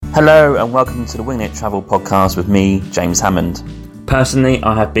Hello and welcome to the Winging It Travel podcast with me, James Hammond. Personally,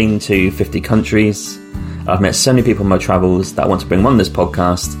 I have been to 50 countries. I've met so many people on my travels that I want to bring on this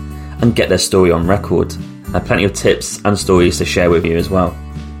podcast and get their story on record. I have plenty of tips and stories to share with you as well.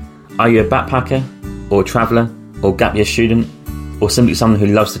 Are you a backpacker, or a traveller, or gap year student, or simply someone who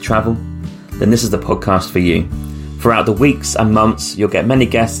loves to travel? Then this is the podcast for you. Throughout the weeks and months, you'll get many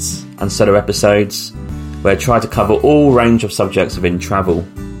guests and solo episodes where I try to cover all range of subjects within travel.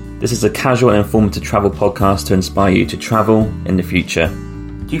 This is a casual and informative travel podcast to inspire you to travel in the future.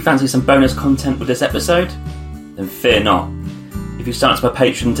 Do you fancy some bonus content with this episode? Then fear not. If you sign up to my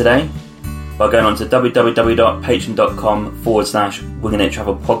Patreon today, by going on to www.patreon.com/Winging It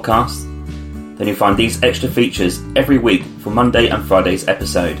Travel Podcast, then you'll find these extra features every week for Monday and Friday's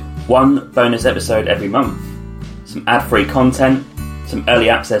episode. One bonus episode every month, some ad-free content, some early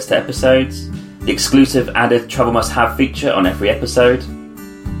access to episodes, the exclusive added Travel Must Have feature on every episode,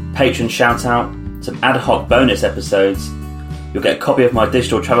 Patreon shout out, some ad hoc bonus episodes. You'll get a copy of my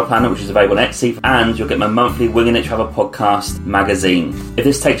digital travel planner, which is available on Etsy, and you'll get my monthly Winging It Travel podcast magazine. If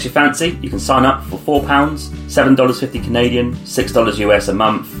this takes your fancy, you can sign up for £4, $7.50 Canadian, $6 US a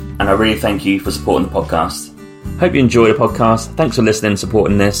month, and I really thank you for supporting the podcast. Hope you enjoy the podcast. Thanks for listening and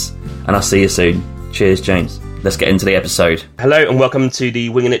supporting this, and I'll see you soon. Cheers, James. Let's get into the episode. Hello and welcome to the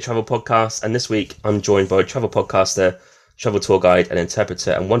Winging It Travel podcast, and this week I'm joined by a travel podcaster, travel tour guide and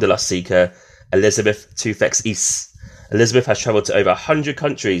interpreter and wanderlust seeker, Elisabeth Toufexis. Elisabeth has travelled to over 100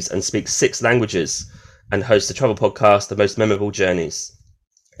 countries and speaks 6 languages and hosts the travel podcast, The Most Memorable Journeys.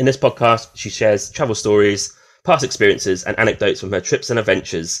 In this podcast, she shares travel stories, past experiences and anecdotes from her trips and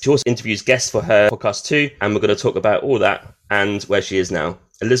adventures. She also interviews guests for her podcast too, and we're going to talk about all that and where she is now.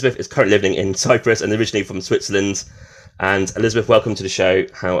 Elisabeth is currently living in Cyprus and originally from Switzerland. And Elisabeth, welcome to the show.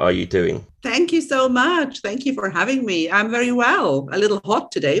 How are you doing? Thank you so much. Thank you for having me. I'm very well. A little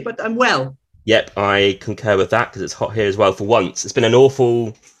hot today, but I'm well. Yep, I concur with that because it's hot here as well for once. It's been an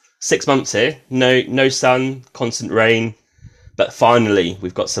awful 6 months here. No sun, constant rain. But finally,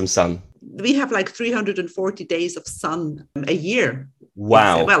 we've got some sun. We have like 340 days of sun a year.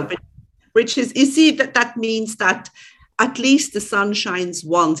 Wow. Well, which is, you see, that means that at least the sun shines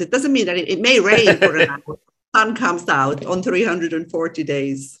once. It doesn't mean that it may rain for an hour. Sun comes out on 340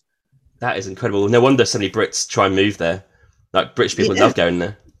 days. That is incredible. No wonder so many Brits try and move there. Like British people love going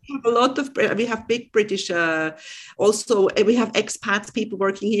there. We have big British, also we have expats, people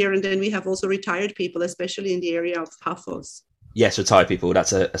working here, and then we have also retired people, especially in the area of Paphos. Yes, retired people.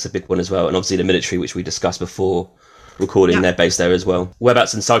 That's a big one as well. And obviously the military, which we discussed before recording, they're based there as well.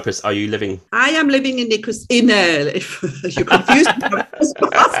 Whereabouts in Cyprus are you living? I am living in Nikos. You confused me.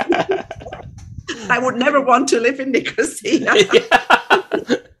 I would never want to live in Nicosia.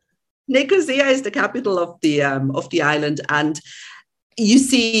 Nicosia is the capital of the island, and you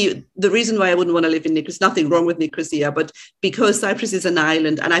see the reason why I wouldn't want to live in Nicosia. Nothing wrong with Nicosia, but because Cyprus is an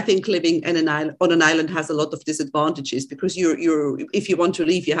island, and I think living on an island has a lot of disadvantages because if you want to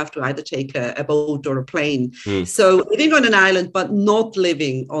leave, you have to either take a boat or a plane. So living on an island but not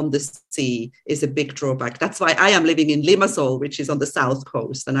living on the sea is a big drawback. That's why I am living in Limassol, which is on the south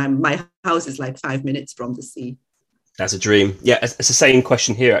coast, and my house is like 5 minutes from the sea. That's a dream. Yeah, it's the same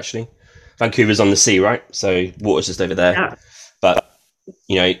question here actually. Vancouver's on the sea, right? So water's just over there. Yeah. But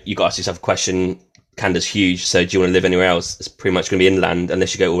you know, you got to ask yourself a question. Canada's huge, so do you want to live anywhere else? It's pretty much going to be inland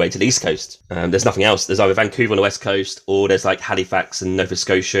unless you go all the way to the east coast. There's nothing else. There's either Vancouver on the west coast, or there's like Halifax and Nova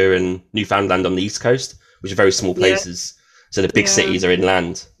Scotia and Newfoundland on the east coast, which are very small places. Yeah. So the big cities are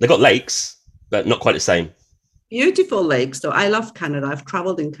inland. They've got lakes, but not quite the same. Beautiful lakes, though. I love Canada. I've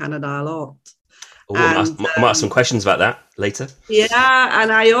traveled in Canada a lot. Oh, I might ask some questions about that later. Yeah,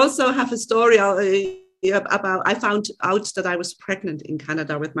 and I also have a story about, I found out that I was pregnant in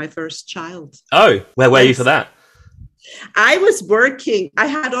Canada with my first child. Oh, where were you for that? I was working. I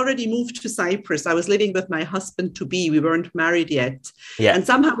had already moved to Cyprus. I was living with my husband-to-be. We weren't married yet. Yeah. And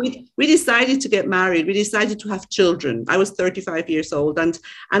somehow we decided to get married. We decided to have children. I was 35 years old. And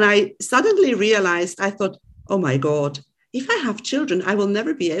I suddenly realized, I thought, oh my God, if I have children, I will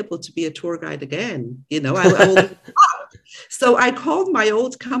never be able to be a tour guide again. You know, I will. So I called my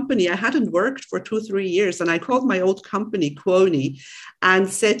old company. I hadn't worked for 2-3 years. And I called my old company, Quoni, and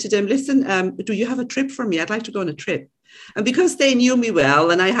said to them, listen, do you have a trip for me? I'd like to go on a trip. And because they knew me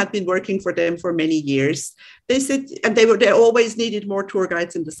well, and I had been working for them for many years, they said, and they always needed more tour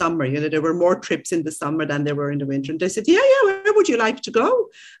guides in the summer. You know, there were more trips in the summer than there were in the winter. And they said, yeah, where would you like to go?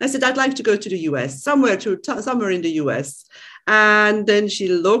 I said, I'd like to go to the US, somewhere in the US. And then she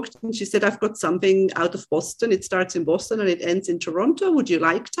looked and she said, I've got something out of Boston. It starts in Boston and it ends in Toronto. Would you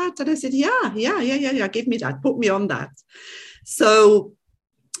like that? And I said, yeah, give me that. Put me on that. So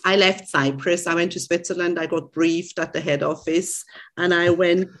I left Cyprus. I went to Switzerland. I got briefed at the head office, and I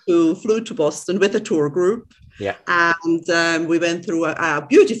flew to Boston with a tour group. Yeah. And we went through a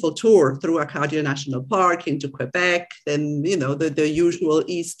beautiful tour through Acadia National Park into Quebec, then, the usual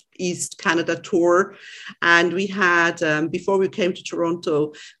East Canada tour. And we had, before we came to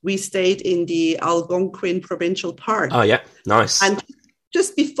Toronto, we stayed in the Algonquin Provincial Park. Oh, yeah. Nice. And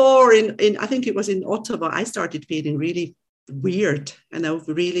just before, I think it was in Ottawa, I started feeling really weird and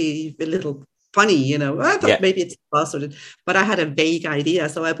really a little funny, I thought maybe it's possible, but I had a vague idea.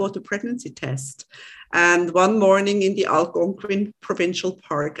 So I bought a pregnancy test. And one morning in the Algonquin Provincial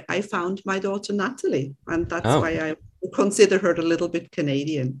Park, I found my daughter, Natalie. And that's why I consider her a little bit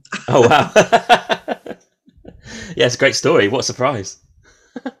Canadian. Oh, wow. Yeah, it's a great story. What a surprise.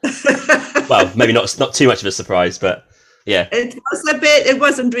 Well, maybe not too much of a surprise, but yeah. It was a bit, it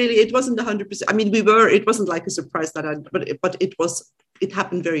wasn't 100%. I mean, it wasn't like a surprise but it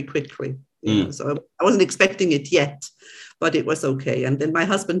happened very quickly. So I wasn't expecting it yet, but it was okay. And then my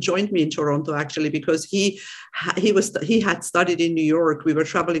husband joined me in Toronto, actually, because he had studied in New York. We were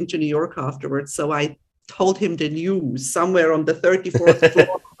traveling to New York afterwards. So I told him the news somewhere on the 34th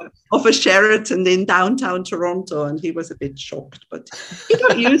floor of a Sheraton in downtown Toronto. And he was a bit shocked, but he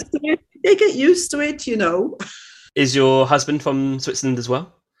got used to it. They get used to it, Is your husband from Switzerland as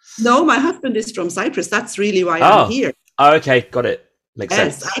well? No, my husband is from Cyprus. That's really why I'm here. Oh, okay. Got it. Makes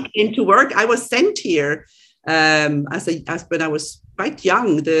sense. I came to work. I was sent here as when I was quite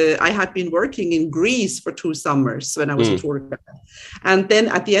young. I had been working in Greece for 2 summers when I was a tour guide. And then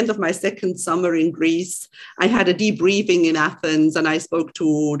at the end of my second summer in Greece, I had a debriefing in Athens, and I spoke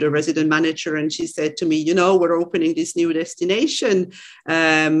to the resident manager, and she said to me, we're opening this new destination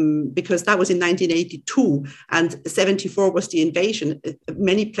because that was in 1982 and 74 was the invasion.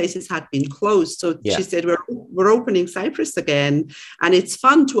 Many places had been closed. So she said, we're opening Cyprus again, and it's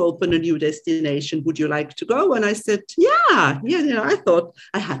fun to open a new destination. Would you like to go? And I said, yeah. I thought,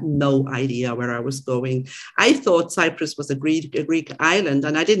 I had no idea where I was going. I thought Cyprus was a Greek island,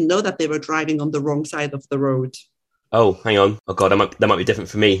 and I didn't know that they were driving on the wrong side of the road. Oh, hang on. Oh, God, that might be different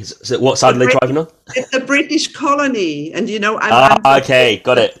for me. So what side are they driving on? It's a British colony. And, okay,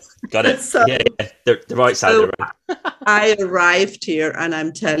 got it. So, yeah, the right side of the road. I arrived here, and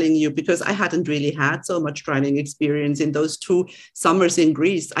I'm telling you, because I hadn't really had so much driving experience in those 2 summers in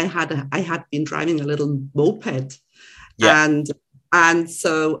Greece. I had been driving a little moped. Yeah. And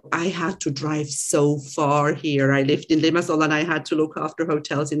so I had to drive so far here. I lived in Limassol, and I had to look after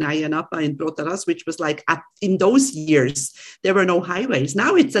hotels in Ayia Napa and Brotaras, which was like, in those years, there were no highways.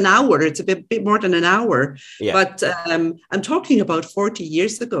 Now it's an hour. It's a bit more than an hour. Yeah. But I'm talking about 40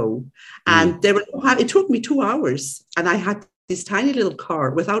 years ago. And it took me 2 hours. And I had this tiny little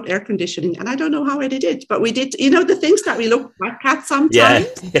car without air conditioning. And I don't know how I did it. But we did, the things that we look back at sometimes.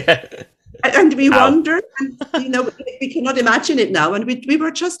 Yeah. And we wondered, and, we cannot imagine it now. And we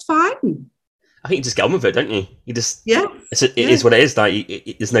were just fine. I think you just get on with it, don't you? You just, it is what it is. Like,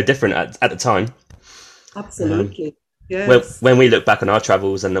 it's no different at the time. Absolutely. Yes. When we look back on our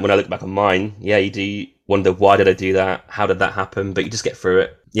travels, and then when I look back on mine, you do wonder, why did I do that? How did that happen? But you just get through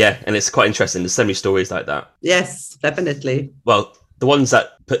it. Yeah. And it's quite interesting. There's so many stories like that. Yes, definitely. Well, the ones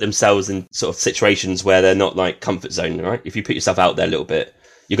that put themselves in sort of situations where they're not like comfort zone, right? If you put yourself out there a little bit,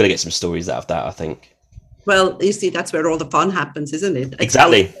 you're going to get some stories out of that, I think. Well, you see, that's where all the fun happens, isn't it?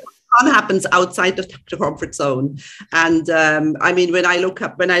 Exactly. Fun happens outside the comfort zone. And I mean, when I look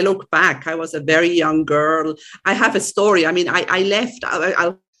back, I was a very young girl. I have a story. I mean, I left,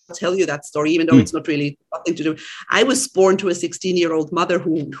 I'll tell you that story, even though it's not really nothing to do. I was born to a 16-year-old mother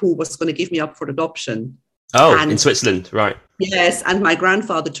who was going to give me up for adoption. Oh, in Switzerland, right. Yes, and my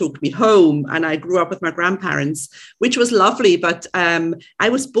grandfather took me home, and I grew up with my grandparents, which was lovely. But I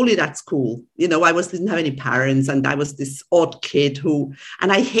was bullied at school. Didn't have any parents, and I was this odd kid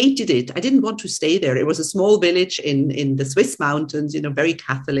and I hated it. I didn't want to stay there. It was a small village in the Swiss mountains, very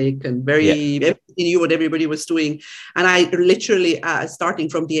Catholic and everybody knew what everybody was doing. And I literally, starting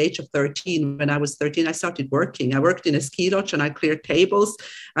from the age of 13, when I was 13, I started working. I worked in a ski lodge, and I cleared tables,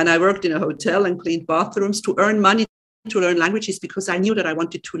 and I worked in a hotel and cleaned bathrooms to earn money to learn languages, because I knew that I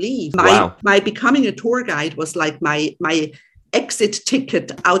wanted to leave. My becoming a tour guide was like my exit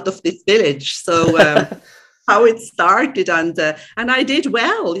ticket out of this village. So how it started, and I did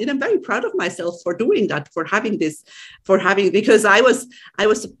well. I'm very proud of myself for doing that, because I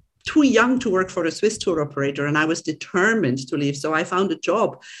was too young to work for a Swiss tour operator, and I was determined to leave. So I found a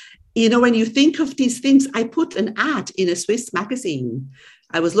job. When you think of these things, I put an ad in a Swiss magazine.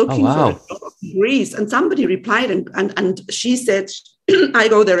 I was looking for a job in Greece, and somebody replied, and she said, I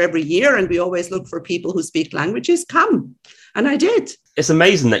go there every year, and we always look for people who speak languages. Come. And I did. It's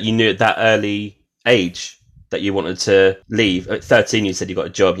amazing that you knew at that early age that you wanted to leave. At 13, you said you got a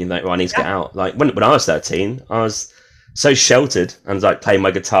job. You're like, well, I need to get out. Like when I was 13, I was so sheltered and like playing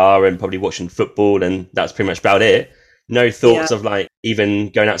my guitar and probably watching football, and that's pretty much about it. No thoughts of like even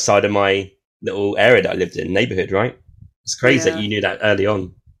going outside of my little area that I lived in, neighborhood, right? It's crazy that you knew that early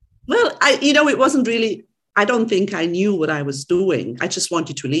on. Well, it wasn't really, I don't think I knew what I was doing. I just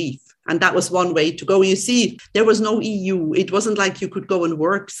wanted to leave. And that was one way to go. You see, there was no EU. It wasn't like you could go and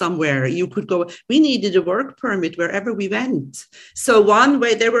work somewhere. You could go. We needed a work permit wherever we went. So one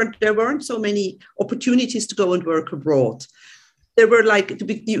way, there weren't so many opportunities to go and work abroad. There were like,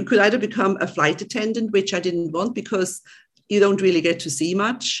 you could either become a flight attendant, which I didn't want because you don't really get to see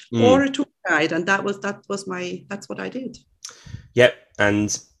much, or a tour guide. And that's what I did. Yep.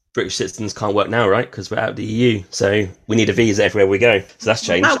 And British citizens can't work now, right? Because we're out of the EU. So we need a visa everywhere we go. So that's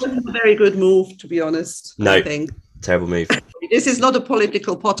changed. That wasn't a very good move, to be honest. No, I think. Terrible move. This is not a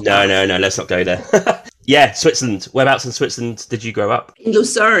political podcast. No. Let's not go there. Yeah, Switzerland. Whereabouts in Switzerland did you grow up? In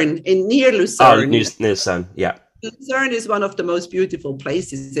Lucerne, near Lucerne. Oh, near Lucerne, yeah. Lucerne is one of the most beautiful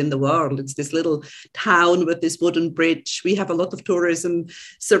places in the world. It's this little town with this wooden bridge. We have a lot of tourism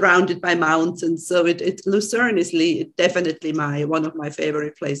surrounded by mountains. So Lucerne is definitely one of my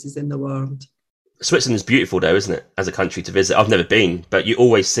favorite places in the world. Switzerland is beautiful though, isn't it? As a country to visit. I've never been, but you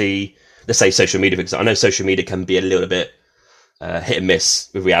always see, let's say social media, because I know social media can be a little bit hit and miss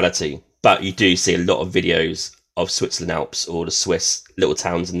with reality, but you do see a lot of videos of Switzerland Alps or the Swiss little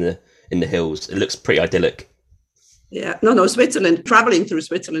towns in the hills. It looks pretty idyllic. Yeah, no, Switzerland, traveling through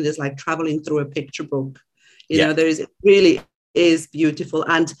Switzerland is like traveling through a picture book. It really is beautiful.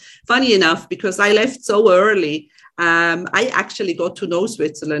 And funny enough, because I left so early, I actually got to know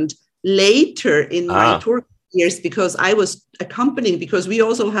Switzerland later in my tour years because I was accompanying, because we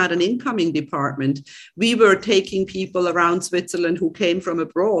also had an incoming department. We were taking people around Switzerland who came from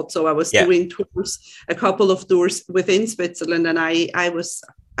abroad. So I was doing tours, a couple of tours within Switzerland, and I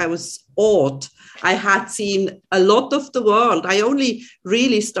was awed. I had seen a lot of the world. I only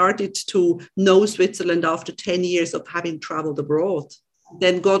really started to know Switzerland after 10 years of having traveled abroad.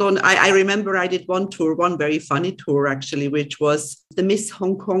 Then got on, I remember I did one very funny tour actually, which was the Miss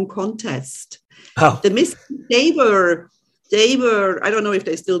Hong Kong contest. Oh. They were, I don't know if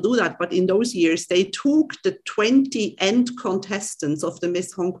they still do that, but in those years, they took the 20 end contestants of the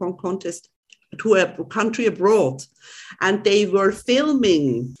Miss Hong Kong contest to a country abroad, and they were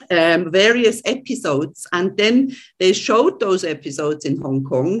filming various episodes, and then they showed those episodes in Hong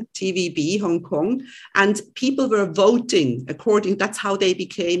Kong, TVB Hong Kong, and people were voting according. That's how they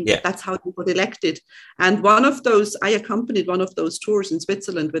became. That's how they got elected. And I accompanied one of those tours in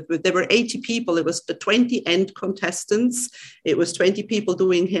Switzerland with there were 80 people. It was the 20 end contestants. It was 20 people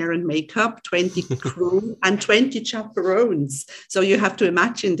doing hair and makeup, 20 crew, and 20 chaperones. So you have to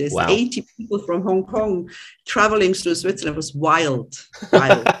imagine this: 80 people from Hong Kong traveling through Switzerland. Was wild.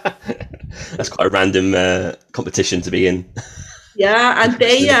 That's quite a random competition to be in. Yeah, and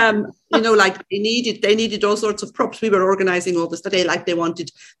they they needed all sorts of props. We were organizing all this today. Like they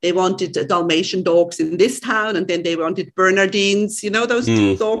wanted Dalmatian dogs in this town, and then they wanted Bernardines, those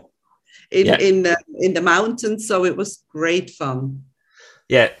dogs in the mountains. So it was great fun.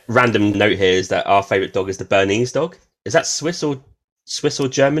 Yeah, random note here is that our favorite dog is the Bernese dog. Is that Swiss or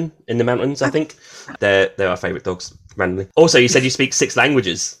German in the mountains? I think they're our favorite dogs. Randomly. Also, you said you speak 6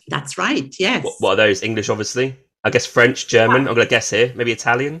 languages. That's right. Yes. What are those? English, obviously. I guess French, German. I'm going to guess here. Maybe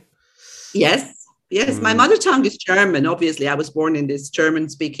Italian. Yes. My mother tongue is German. Obviously, I was born in this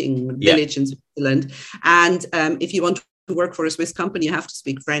German-speaking village in Switzerland. And if you want to work for a Swiss company, you have to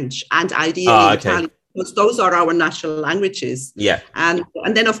speak French and ideally Italian. Because those are our national languages. Yeah. And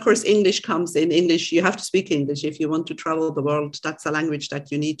then, of course, English comes in. English, you have to speak English if you want to travel the world. That's a language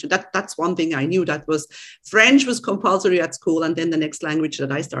that you need to. That's one thing I knew. That was French was compulsory at school. And then the next language that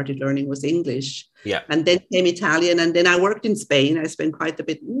I started learning was English. Yeah. And then came Italian. And then I worked in Spain. I spent quite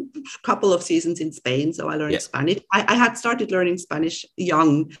a couple of seasons in Spain. So I learned Spanish. I had started learning Spanish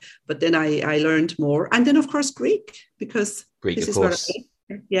young, but then I learned more. And then, of course, Greek, because this is where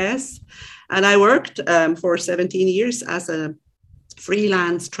Yes. And I worked for 17 years as a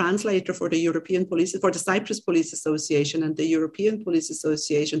freelance translator for the for the Cyprus Police Association and the European Police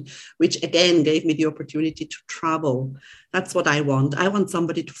Association, which again gave me the opportunity to travel. That's what I want. I want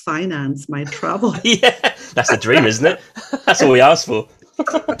somebody to finance my travel. Yeah, that's the dream, isn't it? That's all we ask for.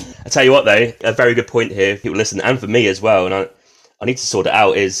 I tell you what, though, a very good point here. People listen, and for me as well, and I need to sort it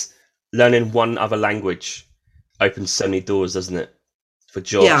out, is learning one other language opens so many doors, doesn't it? for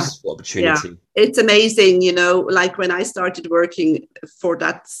jobs, for opportunity. Yeah. It's amazing, like when I started working for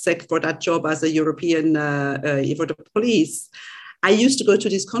that job as a European for the police, I used to go to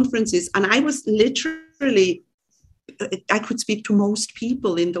these conferences, and I was literally, I could speak to most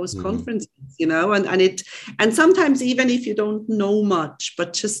people in those conferences, and sometimes even if you don't know much,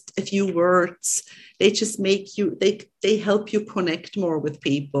 but just a few words, they just make you, they help you connect more with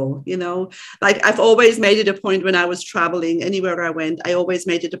people, like I've always made it a point when I was traveling anywhere I went, I always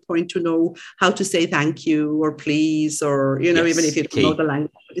made it a point to know how to say thank you or please, or, even if you don't know the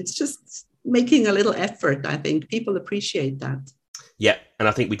language, it's just making a little effort. I think people appreciate that. Yeah, and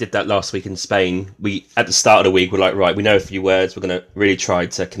I think we did that last week in Spain. We, at the start of the week, we're like, right, we know a few words. We're going to really try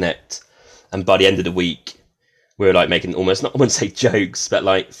to connect. And by the end of the week, we were like making almost, not, I wouldn't say jokes, but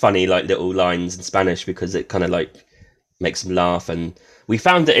like funny, like little lines in Spanish, because it kind of like makes them laugh. And we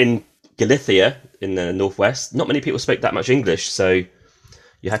found that in Galicia, in the northwest, not many people spoke that much English. So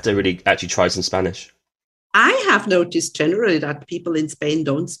you had to really actually try some Spanish. I have noticed generally that people in Spain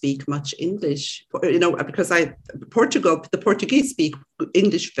don't speak much English, because the Portuguese speak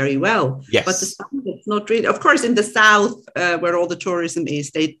English very well. Yes. But the Spanish, not really. Of course, in the south, where all the tourism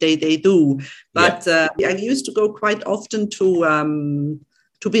is, they do. But I used to go quite often to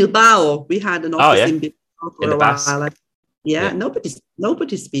Bilbao. We had an office in Bilbao for a while.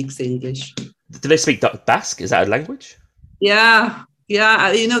 Nobody speaks English. Do they speak Basque? Is that a language? Yeah.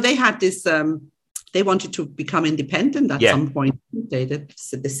 They had this... they wanted to become independent at some point. The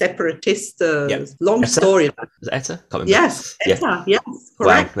separatist, long story. Is it ETA? Can't remember. Yes, ETA, yes,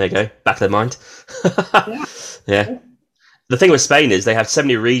 correct. Wow, there you go. Back of their mind. Yeah. The thing with Spain is they have so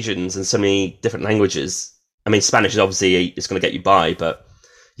many regions and so many different languages. I mean, Spanish is obviously, it's going to get you by, but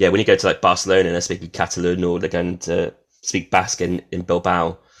yeah, when you go to like Barcelona and they're speaking Catalan, or they're going to speak Basque in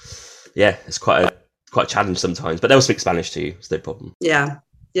Bilbao, it's quite a challenge sometimes, but they'll speak Spanish to you. It's no problem. Yeah.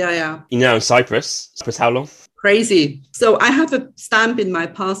 In Cyprus, how long? Crazy. So I have a stamp in my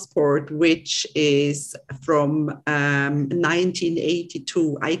passport, which is from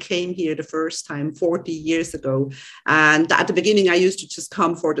 1982. I came here the first time 40 years ago. And at the beginning, I used to just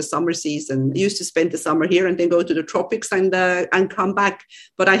come for the summer season. I used to spend the summer here and then go to the tropics and come back.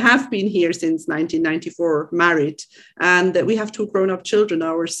 But I have been here since 1994, married. And we have 2 grown-up children.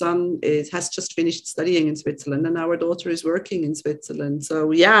 Our son has just finished studying in Switzerland, and our daughter is working in Switzerland.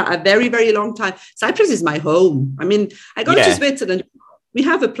 So a very, very long time. Cyprus is my home. I mean, I go to Switzerland. We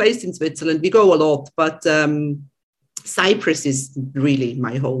have a place in Switzerland. We go a lot, but Cyprus is really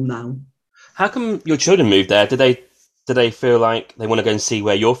my home now. How come your children moved there? Did they feel like they want to go and see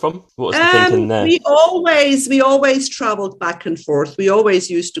where you're from? What was the thinking there? We always traveled back and forth. We always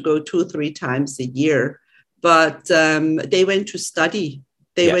used to go 2-3 times a year, but they went to study.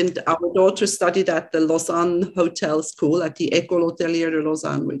 Our daughter studied at the Lausanne Hotel School, at the École Hôtelière de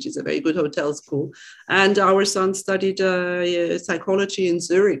Lausanne, which is a very good hotel school. And our son studied psychology in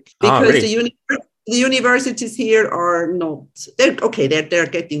Zurich, because the universities here are not, they're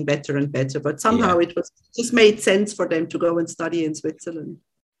getting better and better, but somehow it was just made sense for them to go and study in Switzerland.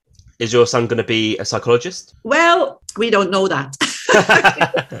 Is your son going to be a psychologist? Well, we don't know that.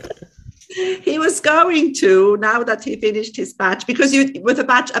 He was going to, now that he finished his batch, because a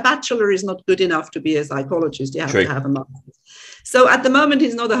bachelor is not good enough to be a psychologist. You have to have a master's. So at the moment,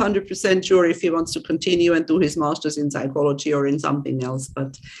 he's not 100% sure if he wants to continue and do his master's in psychology or in something else.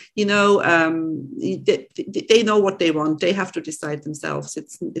 But, they know what they want. They have to decide themselves.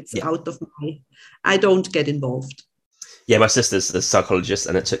 It's out of I don't get involved. Yeah, my sister's a psychologist,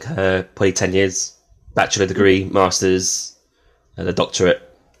 and it took her probably 10 years, bachelor degree, master's, and a doctorate.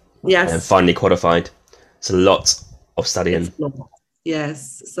 Yes. And finally qualified. It's a lot of studying.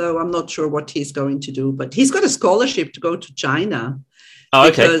 Yes. So I'm not sure what he's going to do, but he's got a scholarship to go to China. Oh,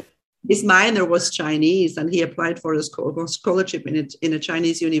 okay. His minor was Chinese, and he applied for a scholarship in a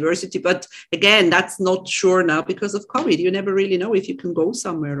Chinese university. But again, that's not sure now because of COVID. You never really know if you can go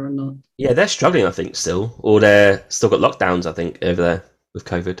somewhere or not. Yeah, they're struggling, I think, still. Or they're still got lockdowns, I think, over there with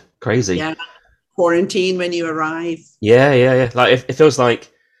COVID. Crazy. Yeah. Quarantine when you arrive. Yeah. Like, it feels like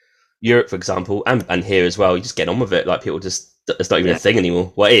Europe, for example, and here as well, you just get on with it. Like, people just, it's not even a thing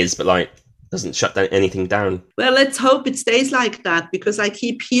anymore. Well, it is, but like, doesn't shut anything down. Well, let's hope it stays like that, because I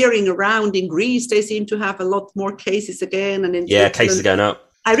keep hearing around in Greece, they seem to have a lot more cases again. And in cases are going up.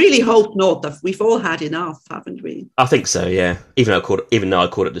 I really hope not. We've all had enough, haven't we? I think so, yeah. Even though I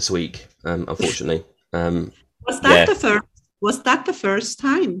caught it this week, unfortunately. Was that the first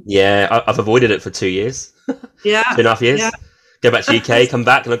time? Yeah, I've avoided it for 2 years. Yeah. 2.5 years. Yeah. Go back to UK, come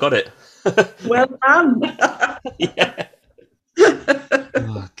back, and I got it. Well done. Yeah.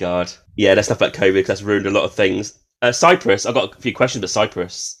 Oh, God. Yeah, that's stuff about COVID, because that's ruined a lot of things. Cyprus, I've got a few questions about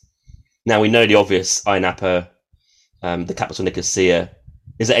Cyprus. Now, we know the obvious, Ayia Napa, the capital Nicosia.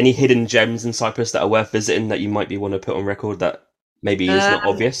 Is there any hidden gems in Cyprus that are worth visiting that you might want to put on record that maybe is not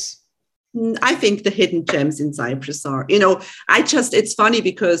obvious? I think the hidden gems in Cyprus are, it's funny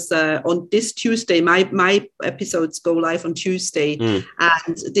because on this Tuesday, my episodes go live on Tuesday.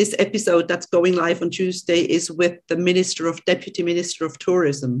 And this episode that's going live on Tuesday is with the Deputy Minister of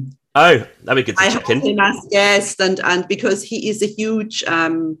Tourism. Oh, that'd be good to check in. I have him as guest, and because he is a huge,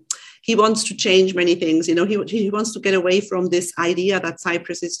 he wants to change many things. He wants to get away from this idea that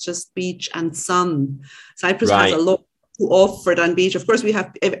Cyprus is just beach and sun. Cyprus has a lot to offer than beach. Of course,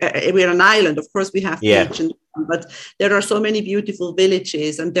 we're an island. Of course, we have beach, but there are so many beautiful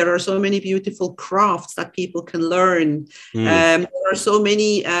villages, and there are so many beautiful crafts that people can learn. There are so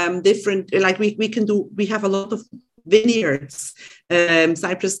many different, like we have a lot of vineyards.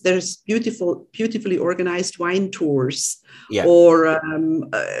 Cyprus, there's beautifully organized wine tours, or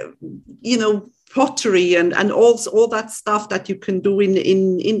pottery and all that stuff that you can do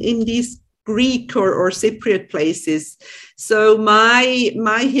in these Greek or Cypriot places. So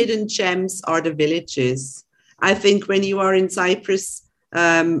my hidden gems are the villages. I think when you are in Cyprus,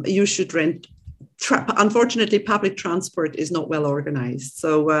 you should rent. Unfortunately, public transport is not well organized.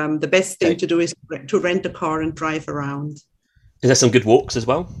 So the best thing to do is to rent a car and drive around. Is there some good walks as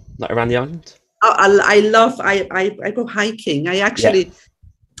well, like around the island? I go hiking.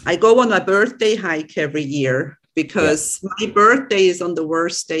 I go on a birthday hike every year, because my birthday is on the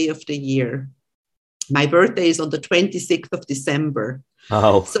worst day of the year. My birthday is on the 26th of December.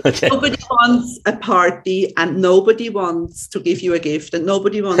 Oh, so nobody wants a party, and nobody wants to give you a gift, and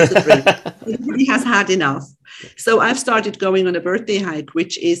nobody wants a drink. Everybody has had enough. So I've started going on a birthday hike,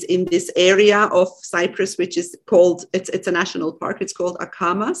 which is in this area of Cyprus, which is called, it's a national park. It's called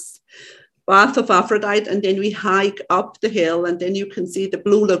Akamas, Bath of Aphrodite, and then we hike up the hill, and then you can see the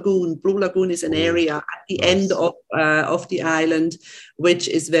Blue Lagoon. Blue Lagoon is an area at the end of the island, which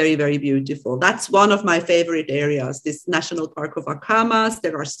is very, very beautiful. That's one of my favorite areas, this National Park of Akamas.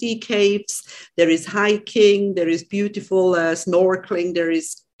 There are sea caves, there is hiking, there is beautiful snorkeling, there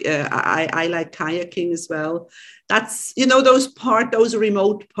is I like kayaking as well. That's, those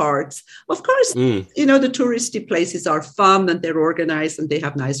remote parts. Of course, the touristy places are fun, and they're organized, and they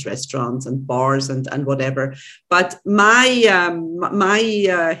have nice restaurants and bars and whatever. But my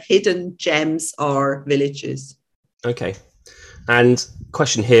hidden gems are villages. Okay. And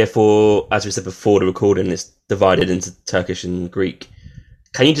question here for, as we said before the recording, it's divided into Turkish and Greek.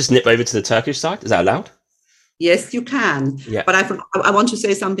 Can you just nip over to the Turkish side? Is that allowed? Yes, you can. Yeah. But I want to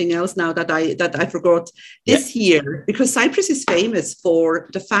say something else now that I forgot. This year, because Cyprus is famous for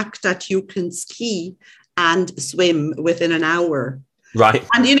the fact that you can ski and swim within an hour. Right.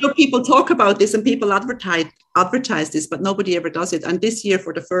 And, people talk about this, and people advertise this, but nobody ever does it. And this year,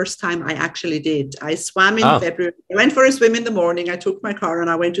 for the first time, I actually did. I swam in February. I went for a swim in the morning. I took my car and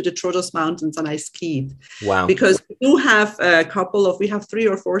I went to the Troodos Mountains and I skied. Wow. Because we do have we have 3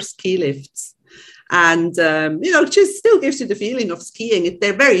 or 4 ski lifts. And, it just still gives you the feeling of skiing.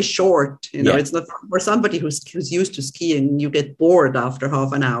 They're very short. It's not for somebody who's used to skiing. You get bored after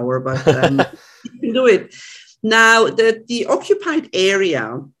half an hour, but you can do it. Now, the occupied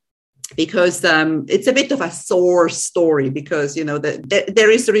area, because it's a bit of a sore story, because, there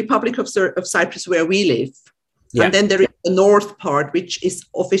is the Republic of Cyprus where we live. Yeah. And then there is the north part, which is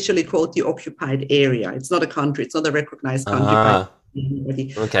officially called the occupied area. It's not a country. It's not a recognized country.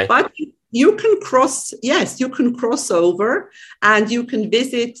 Okay. But you can cross over, and you can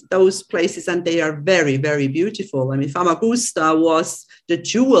visit those places, and they are very, very beautiful. I mean, Famagusta was the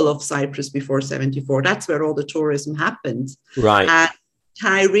jewel of Cyprus before 1974. That's where all the tourism happened. Right. And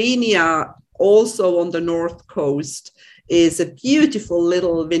Kyrenia, also on the north coast, is a beautiful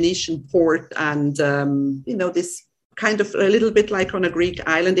little Venetian port, and this kind of a little bit like on a Greek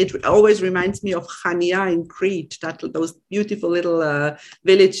island. It always reminds me of Chania in Crete, those beautiful little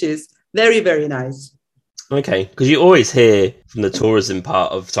villages. Very, very nice. Okay, because you always hear from the tourism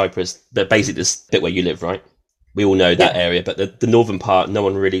part of Cyprus, but basically this bit where you live, right? We all know that area, but the northern part, no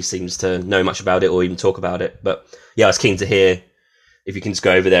one really seems to know much about it or even talk about it. But I was keen to hear if you can just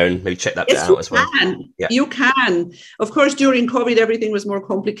go over there and maybe check that bit out as well. Yeah. You can. Of course, during COVID, everything was more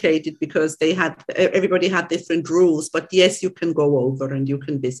complicated because everybody had different rules. But yes, you can go over and you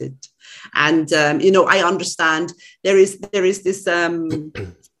can visit. And, I understand there is this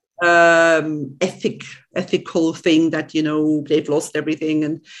ethical thing that, they've lost everything.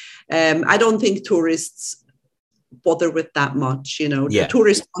 And I don't think tourists bother with that much. The Yeah.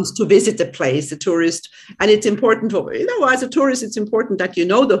 tourist wants to visit the place, and it's important for, as a tourist, it's important that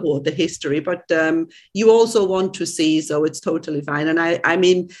the history, but you also want to see, so it's totally fine. And I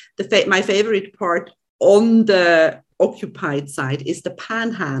mean, my favorite part on the occupied side is the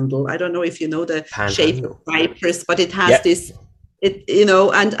panhandle. I don't know if you know the shape of Cyprus, but it has this,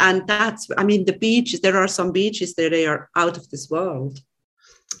 and that's, I mean, the beaches, there are some beaches there, they are out of this world.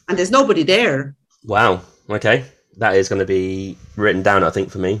 And there's nobody there. Wow. Okay. That is going to be written down, I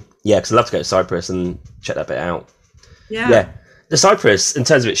think, for me. Yeah, because I'd love to go to Cyprus and check that bit out. Yeah. The Cyprus, in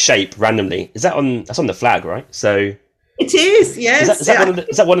terms of its shape, randomly, that's on the flag, right? So it is, yes. Is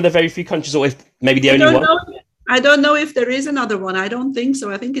that one of the very few countries, or if maybe the only one? I don't know if there is another one. I don't think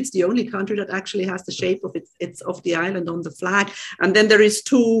so. I think it's the only country that actually has the shape of it's of the island on the flag. And then there is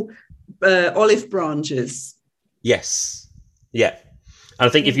 2 olive branches. Yes. Yeah. And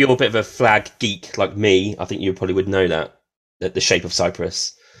I think if you're a bit of a flag geek like me, I think you probably would know that the shape of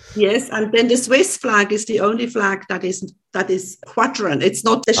Cyprus. Yes, and then the Swiss flag is the only flag that is quadrant. It's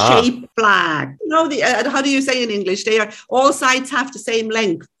not the shape flag. How do you say in English? All sides have the same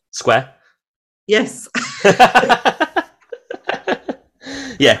length. Square. Yes.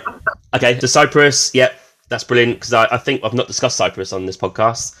 Yeah. Okay. So Cyprus. Yep. That's brilliant, because I think I've not discussed Cyprus on this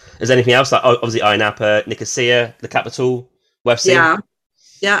podcast. Is there anything else? Like obviously Ayia Napa, Nicosia, the capital, worth seeing?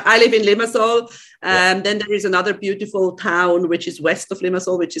 Yeah. I live in Limassol. Then there is another beautiful town which is west of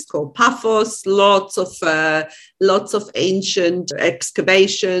Limassol, which is called Paphos. Lots of ancient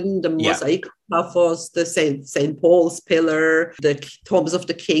excavation, the mosaic of Paphos, the Saint Paul's pillar, the tombs of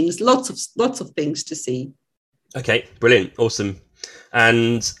the kings. Lots of things to see. Okay, brilliant, awesome.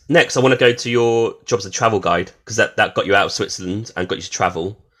 And next, I want to go to your job as a travel guide, because that got you out of Switzerland and got you to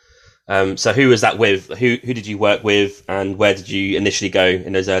travel. So who was that with? Who did you work with, and where did you initially go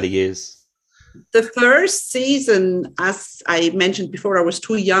in those early years? The first season, as I mentioned before, I was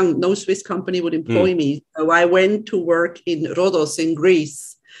too young. No Swiss company would employ me. So I went to work in Rhodos in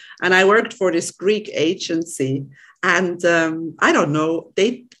Greece, and I worked for this Greek agency. And I don't know,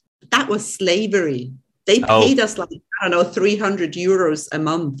 that was slavery. They paid us 300 euros a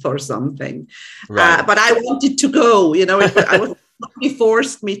month or something. Right. But I wanted to go, Nobody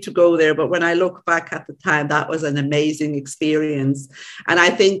forced me to go there, but when I look back at the time, that was an amazing experience. And I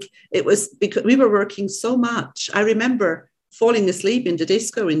think it was because we were working so much. I remember falling asleep in the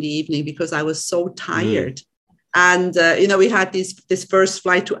disco in the evening because I was so tired. And, we had this first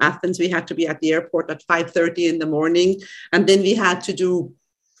flight to Athens. We had to be at the airport at 5:30 in the morning. And then we had to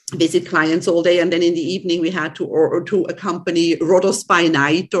visit clients all day, and then in the evening we had to accompany Rhodos by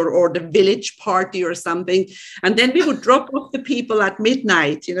night or the village party or something, and then we would drop off the people at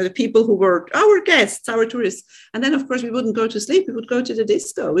midnight, the people who were our guests, our tourists, and then of course we wouldn't go to sleep, we would go to the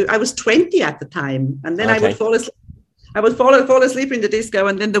disco. I was 20 at the time, and then I would fall asleep. Fall asleep in the disco,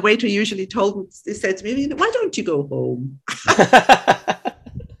 and then the waiter usually said to me, "Why don't you go home?"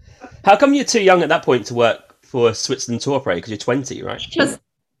 How come you're too young at that point to work for a Switzerland tour operator? Because you're 20, right? Because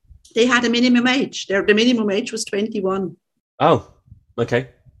they had a minimum age. The minimum age was 21. Oh, okay.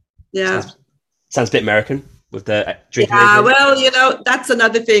 Yeah. Sounds a bit American with the drinking. Yeah, well, that's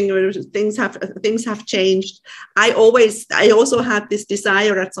another thing. Things have changed. I also had this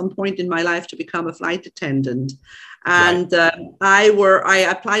desire at some point in my life to become a flight attendant. And I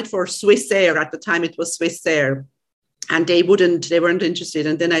applied for Swiss Air. At the time it was Swiss Air. And they weren't interested.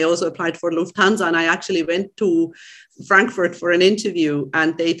 And then I also applied for Lufthansa, and I actually went to Frankfurt for an interview,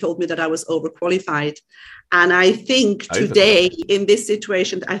 and they told me that I was overqualified. And I think today in this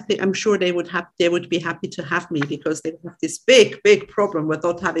situation, I'm sure they would be happy to have me, because they have this big problem with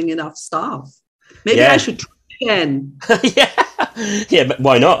not having enough staff. Maybe I should try again. Yeah, but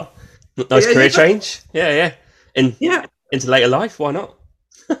why not? Nice career change. Yeah. Into later life, why not?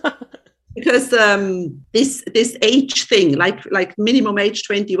 Because this age thing, like minimum age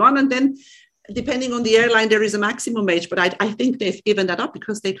 21, and then depending on the airline, there is a maximum age. But I think they've given that up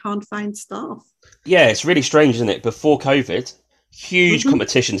because they can't find staff. Yeah, it's really strange, isn't it? Before COVID, huge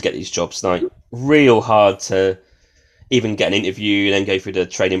competition to get these jobs. Like, real hard to even get an interview and then go through the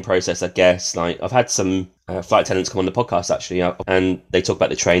training process, I guess. Like, I've had some flight attendants come on the podcast, actually, and they talk about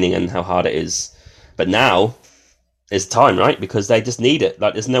the training and how hard it is. But now is time, right? Because they just need it.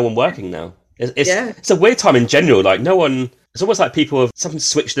 Like, there's no one working now. It's a weird time in general. Like, no one... It's almost like people have something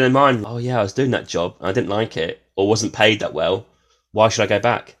switched in their mind. Oh, yeah, I was doing that job. I didn't like it, or wasn't paid that well. Why should I go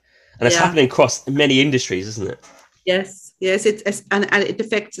back? And it's happening across many industries, isn't it? Yes. And it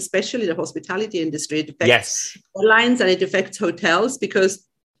affects especially the hospitality industry. It affects airlines, and it affects hotels, because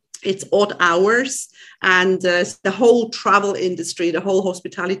it's odd hours, and the whole travel industry, the whole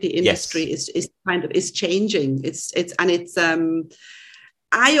hospitality industry is changing.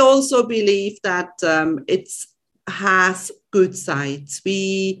 I also believe that it has good sides.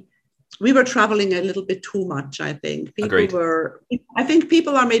 We were traveling a little bit too much, I think. I think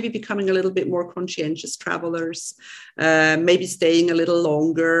people are maybe becoming a little bit more conscientious travelers, maybe staying a little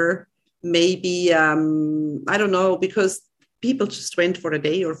longer, maybe, I don't know, because people just went for a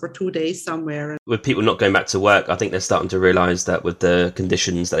day or for 2 days somewhere. With people not going back to work, I think they're starting to realise that with the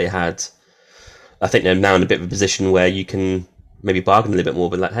conditions that they had, I think they're now in a bit of a position where you can maybe bargain a little bit more,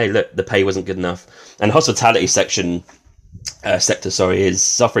 but like, hey, look, the pay wasn't good enough. And hospitality sector, is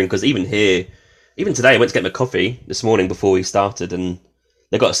suffering, because even today, I went to get my coffee this morning before we started, and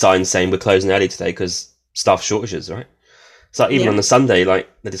they got a sign saying we're closing early today because staff shortages, right? So even on the Sunday, like,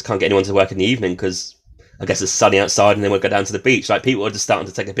 they just can't get anyone to work in the evening because I guess it's sunny outside and they want to go down to the beach. Like, people are just starting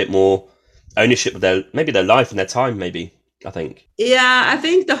to take a bit more ownership of their life and their time, maybe, I think. Yeah, I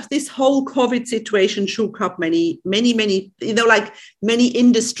think this whole COVID situation shook up many, like many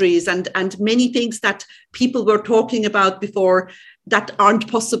industries and many things that people were talking about before that aren't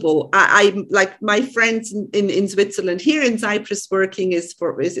possible. I like my friends in Switzerland. Here in Cyprus, working is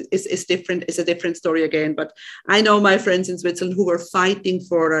different. Is a different story again. But I know my friends in Switzerland who were fighting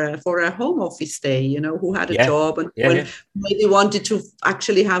for a home office day. You know, who had a job and maybe wanted to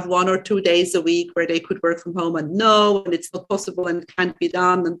actually have 1 or 2 days a week where they could work from home, and it's not possible and it can't be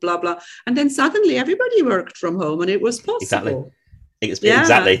done and blah blah. And then suddenly everybody worked from home and it was possible.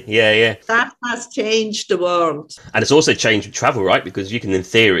 Exactly. Yeah. That has changed the world. And it's also changed with travel, right? Because you can, in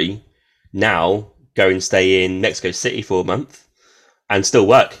theory, now go and stay in Mexico City for a month and still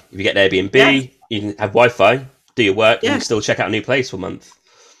work. If you get an Airbnb, you can have Wi-Fi, do your work, and still check out a new place for a month.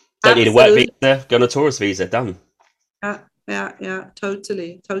 Don't need a work visa, go on a tourist visa, done. Yeah,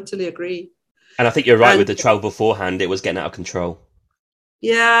 totally agree. And I think you're right with the travel beforehand, it was getting out of control.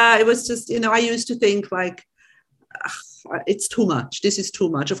 Yeah, it was just, I used to think like, it's too much. This is too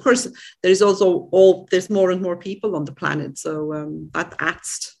much. Of course, there's more and more people on the planet, so that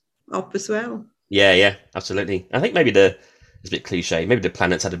adds up as well. Yeah, absolutely. I think maybe it's a bit cliche. Maybe the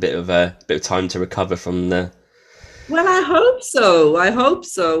planet's had a bit of time to recover from the. Well, I hope so.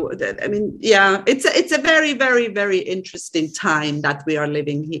 I mean, yeah, it's a very, very, very interesting time that we are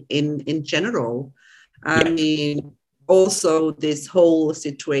living in general. I mean, also this whole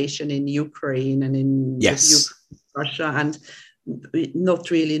situation in Ukraine and in Russia, and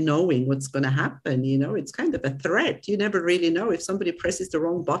not really knowing what's going to happen. It's kind of a threat. You never really know if somebody presses the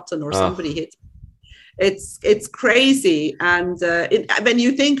wrong button or somebody hits. It's crazy. And when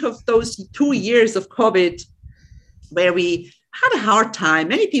you think of those 2 years of COVID where we had a hard time,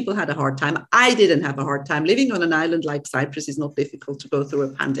 many people had a hard time. I didn't have a hard time. Living on an island like Cyprus is not difficult to go through a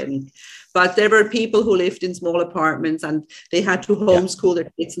pandemic. But there were people who lived in small apartments and they had to homeschool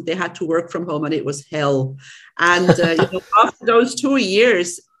their kids and they had to work from home, and it was hell. And after those 2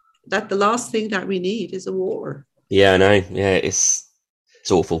 years, the last thing that we need is a war. Yeah, I know. Yeah, it's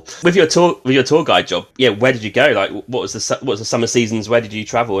awful. With your tour guide job, where did you go? Like, what was the summer seasons? Where did you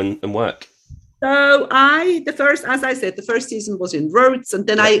travel and work? So the first season was in Rhodes, and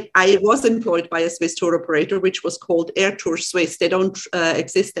then I was employed by a Swiss tour operator, which was called Air Tour Swiss. They don't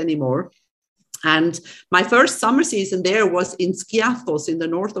exist anymore. And my first summer season there was in Skiathos in the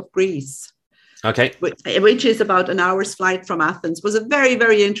north of Greece. Okay. Which is about an hour's flight from Athens. It was a very,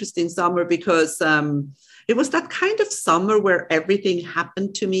 very interesting summer because it was that kind of summer where everything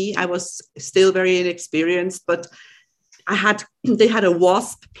happened to me. I was still very inexperienced, but they had a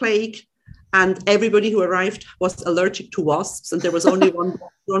wasp plague. And everybody who arrived was allergic to wasps. And there was only one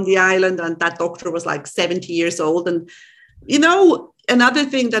doctor on the island. And that doctor was like 70 years old. And, another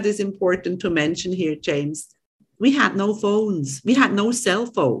thing that is important to mention here, James, we had no phones. We had no cell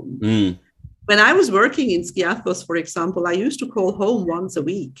phone. Mm. When I was working in Skiathos, for example, I used to call home once a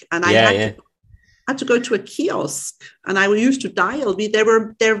week. And I had to go to a kiosk. And I used to dial.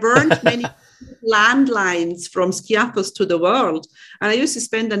 There weren't many landlines from Skiathos to the world, and I used to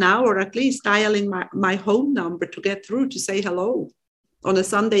spend an hour at least dialing my home number to get through to say hello on a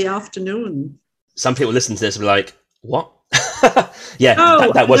Sunday afternoon. Some people listen to this and be like, what?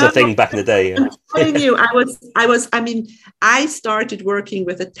 That was a thing back in the day. I'm telling you, I started working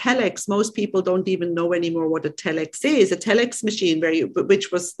with a telex. Most people don't even know anymore what a telex is. A telex machine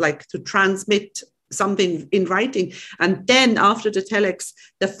which was like to transmit something in writing. And then after the telex,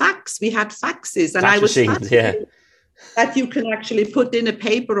 the fax, we had faxes, and fax machines, that you can actually put in a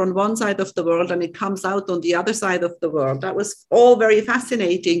paper on one side of the world and it comes out on the other side of the world. That was all very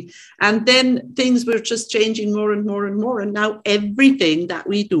fascinating. And then things were just changing more and more and more. And now everything that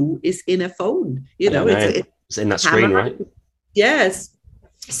we do is in a phone. It's in that screen, right? Yes.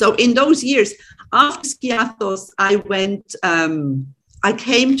 So in those years, after Skiathos, I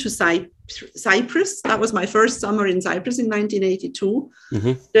came to Cyprus. That was my first summer in Cyprus in 1982.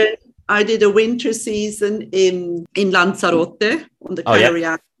 Mm-hmm. Then I did a winter season in Lanzarote on the Canary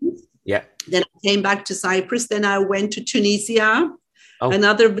Islands. Yeah. Then I came back to Cyprus. Then I went to Tunisia.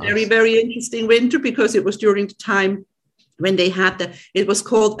 Another very, very interesting winter, because it was during the time when they had it was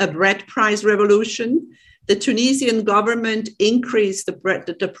called a bread price revolution. The Tunisian government increased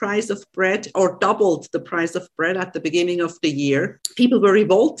the price of bread, or doubled the price of bread at the beginning of the year. People were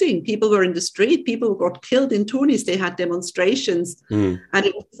revolting. People were in the street. People got killed in Tunis. They had demonstrations. And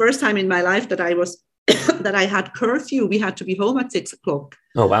it was the first time in my life that I had curfew. We had to be home at 6 o'clock.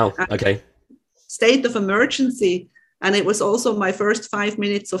 Oh, wow. Okay. State of emergency. And it was also my first 5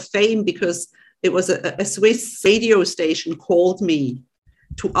 minutes of fame, because it was a Swiss radio station called me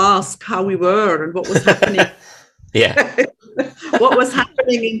to ask how we were and what was happening. What was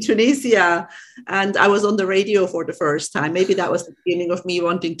happening in Tunisia. And I was on the radio for the first time. Maybe that was the beginning of me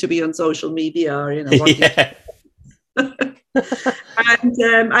wanting to be on social media, or, And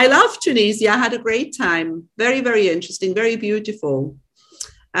I loved Tunisia. I had a great time. Very, very interesting, very beautiful.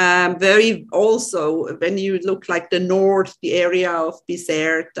 Very also, when you look like the north, the area of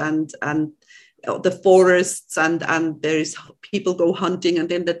Bizerte and the forests, and there's people go hunting, and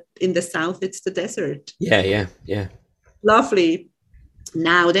then in the south it's the desert. Yeah. Lovely.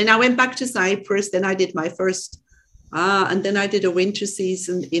 Then I went back to Cyprus. Then I did my first and then I did a winter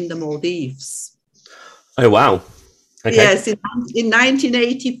season in the Maldives. Oh, wow. Okay. Yes, in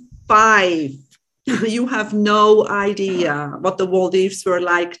 1985. You have no idea what the Maldives were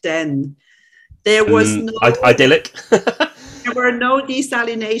like then. There was no idyllic. There were no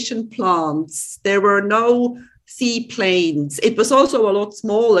desalination plants. There were no seaplanes. It was also a lot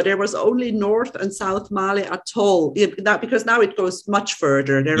smaller. There was only North and South Mali atoll. Because now it goes much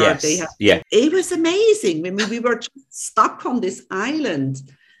further. It was amazing. I mean, we were just stuck on this island.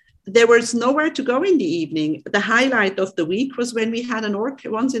 There was nowhere to go in the evening. The highlight of the week was when we had an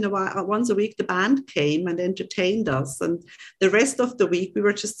once a week, the band came and entertained us. And the rest of the week, we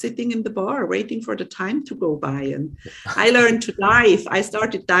were just sitting in the bar waiting for the time to go by. And I learned to dive. I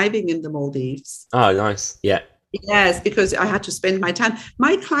started diving in the Maldives. Oh, nice. Yeah. Yes, because I had to spend my time.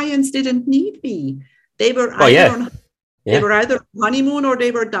 My clients didn't need me. They were they were either on honeymoon or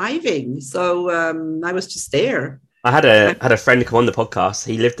they were diving. So I was just there. I had a friend come on the podcast.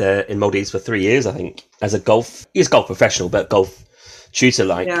 He lived in Maldives for 3 years, I think, as he's a golf professional, but golf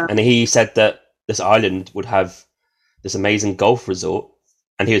tutor And he said that this island would have this amazing golf resort,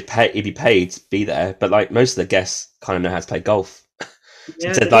 and he'd be paid to be there. But like most of the guests kind of know how to play golf. So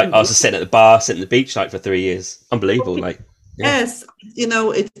he said, I was just sitting at the bar, sitting at the beach for 3 years. Unbelievable. Yes,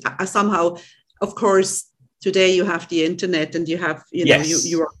 it somehow, of course, today you have the internet and you have,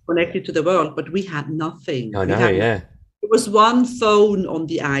 you are connected to the world, but we had nothing. I know, There was one phone on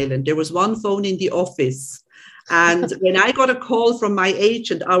the island. There was one phone in the office. And when I got a call from my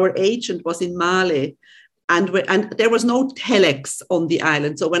agent, our agent was in Mali, and there was no telex on the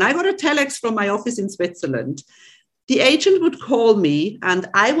island. So when I got a telex from my office in Switzerland, the agent would call me and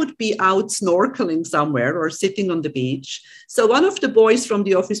I would be out snorkeling somewhere or sitting on the beach. So one of the boys from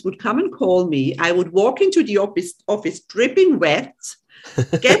the office would come and call me. I would walk into the office dripping wet,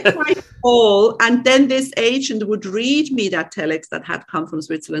 get my call, and then this agent would read me that telex that had come from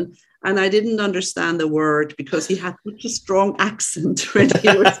Switzerland. And I didn't understand the word because he had such a strong accent when he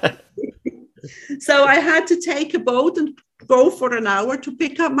was speaking. So I had to take a boat and go for an hour to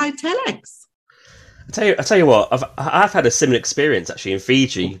pick up my telex. I tell you what, I've had a similar experience actually in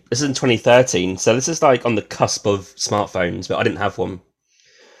Fiji. This is in 2013, so this is like on the cusp of smartphones, but I didn't have one.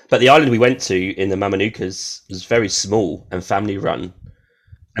 But the island we went to in the Mamanukas was very small and family run,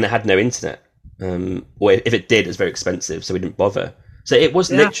 and it had no internet. Or if it did, it was very expensive, so we didn't bother. So it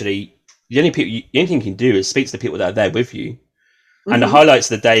was literally the only thing you can do is speak to the people that are there with you. Mm-hmm. And the highlights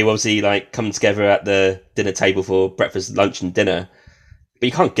of the day were obviously like coming together at the dinner table for breakfast, lunch, and dinner. But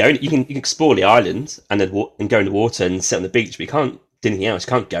you can't go. You can explore the island and then go in the water and sit on the beach. But you can't do anything else.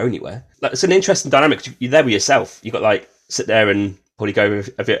 You can't go anywhere. Like, it's an interesting dynamic. You're there with yourself. You got like sit there and probably go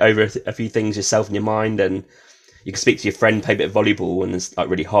over a few things yourself in your mind, and you can speak to your friend, play a bit of volleyball, and it's like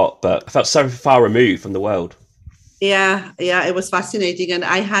really hot. But I felt so far removed from the world. Yeah, it was fascinating, and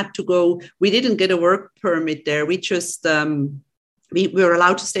I had to go. We didn't get a work permit there. We just we were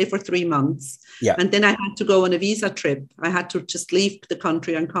allowed to stay for 3 months. Yeah. And then I had to go on a visa trip. I had to just leave the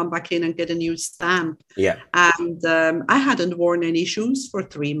country and come back in and get a new stamp. Yeah. And I hadn't worn any shoes for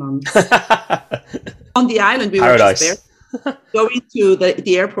 3 months. On the island, we Paradise. were just there. Going to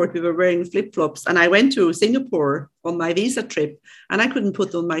the airport, we were wearing flip-flops. And I went to Singapore on my visa trip, and I couldn't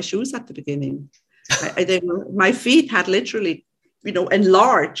put on my shoes at the beginning. My feet had literally,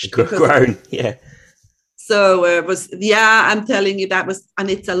 enlarged. Grown, yeah. So it was, I'm telling you, and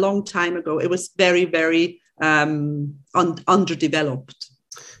it's a long time ago. It was very, very underdeveloped.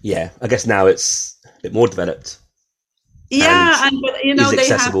 Yeah, I guess now it's a bit more developed. Yeah, but it's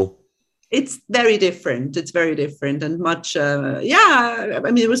accessible. It's very different. It's very different and much.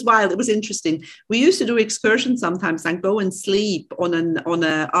 It was wild. It was interesting. We used to do excursions sometimes and go and sleep on a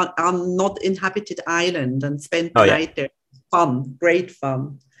not inhabited island and spend the night there. Fun, great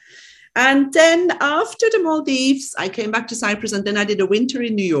fun. And then after the Maldives, I came back to Cyprus, and then I did a winter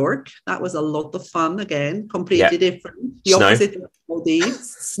in New York. That was a lot of fun again, completely different. The opposite of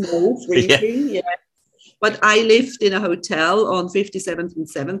Maldives, snow, freezing, But I lived in a hotel on 57th and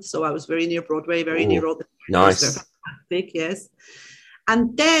 7th, so I was very near Broadway, very near all the... Nice. Fantastic, yes.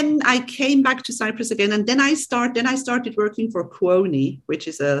 And then I came back to Cyprus again, and then I started working for Kuoni, which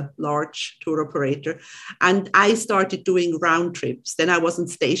is a large tour operator, and I started doing round trips. Then I wasn't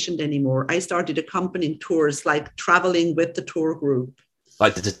stationed anymore. I started accompanying tours, like traveling with the tour group.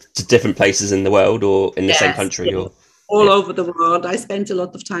 Like to different places in the world or in the same country? Yeah. Or all over the world. I spent a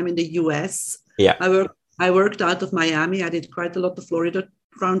lot of time in the US. Yeah. I worked out of Miami. I did quite a lot of Florida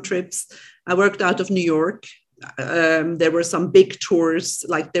round trips. I worked out of New York. There were some big tours,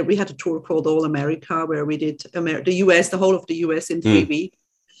 like we had a tour called All America, where we did the whole of the US in 3 weeks.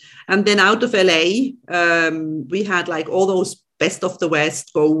 And then out of LA, we had like all those Best of the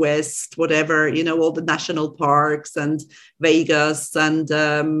West, Go West, whatever, all the national parks and Vegas,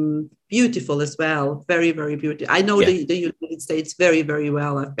 and beautiful as well. Very, very beautiful. I know the United States very, very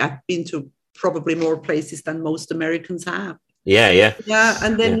well. I've been to probably more places than most Americans have. Yeah.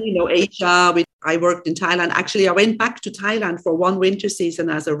 And then, Asia, I worked in Thailand. Actually, I went back to Thailand for one winter season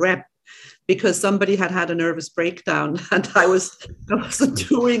as a rep because somebody had a nervous breakdown and I wasn't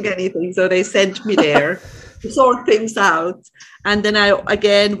doing anything. So they sent me there to sort things out. And then I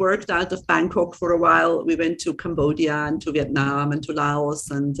again worked out of Bangkok for a while. We went to Cambodia and to Vietnam and to Laos.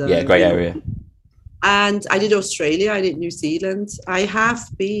 And great area. And I did Australia. I did New Zealand. I have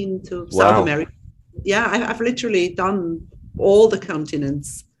been to South America. Yeah, I've literally done all the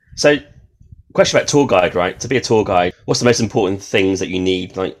continents. So, question about tour guide, right? To be a tour guide, what's the most important things that you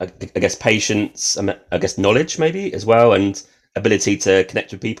need? Like, I guess patience, I guess knowledge maybe as well, and ability to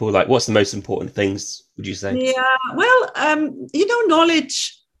connect with people. Like, what's the most important things, would you say? Yeah, well,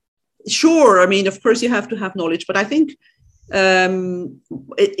 knowledge, sure. I mean, of course you have to have knowledge, but I think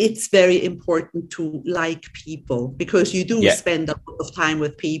it's very important to like people, because you do spend a lot of time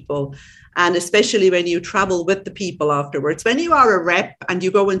with people. And especially when you travel with the people afterwards, when you are a rep and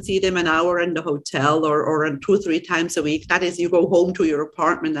you go and see them an hour in the hotel or 2 or 3 times a week, that is, you go home to your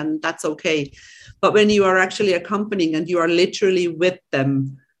apartment and that's okay. But when you are actually accompanying and you are literally with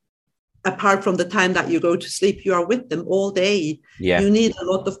them, apart from the time that you go to sleep, you are with them all day. Yeah. You need a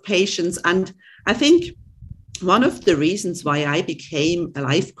lot of patience. And I think one of the reasons why I became a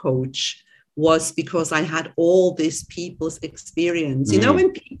life coach was because I had all this people's experience.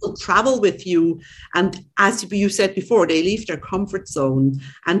 When people travel with you, and as you said before, they leave their comfort zone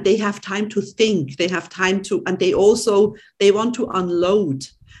and they have time to think, they have time to, and they want to unload.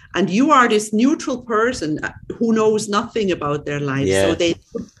 And you are this neutral person who knows nothing about their life. Yeah.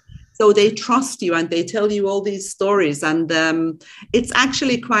 So they trust you and they tell you all these stories. And it's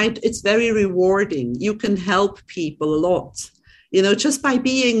actually it's very rewarding. You can help people a lot, just by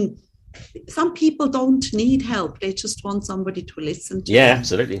being. Some people don't need help. They just want somebody to listen to. Yeah,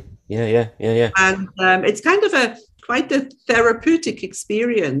 absolutely. Yeah. And it's kind of quite a therapeutic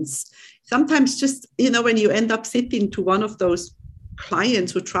experience. Sometimes just, when you end up sitting to one of those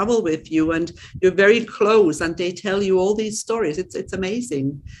clients who travel with you and you're very close and they tell you all these stories, it's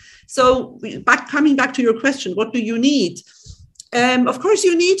amazing. So coming back to your question, what do you need? Of course,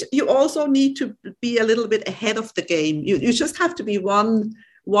 you also need to be a little bit ahead of the game. You just have to be one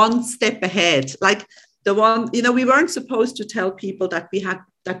step ahead. Like the one, we weren't supposed to tell people that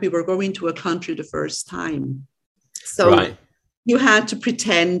we were going to a country the first time. So you had to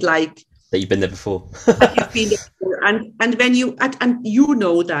pretend like that you've been there before. You've been there before. And when you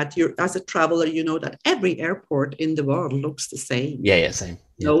know that you're, as a traveler, that every airport in the world looks the same. Yeah, same.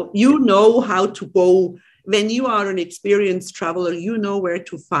 Yeah. You know how to go. When you are an experienced traveler, you know where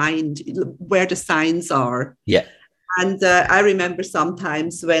to find where the signs are. Yeah. And I remember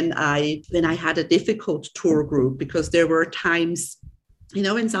sometimes when I had a difficult tour group, because there were times,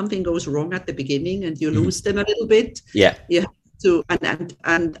 when something goes wrong at the beginning and you lose them a little bit. Yeah. You have to,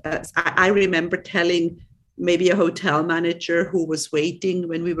 and I remember telling maybe a hotel manager who was waiting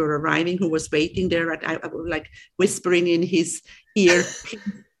when we were arriving, who was waiting there, I was like whispering in his ear,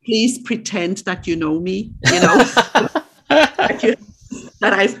 please pretend that you know me,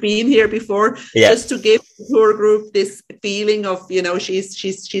 that I've been here before, just to give the tour group this feeling of,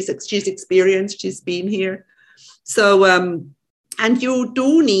 she's experienced, she's been here. So, and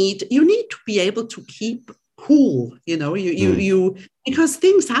you need to be able to keep cool, you because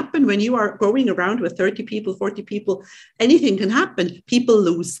things happen when you are going around with 30 people, 40 people, anything can happen. People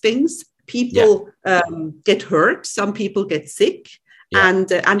lose things, people get hurt, some people get sick. And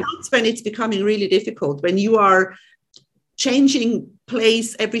that's when it's becoming really difficult, when you are changing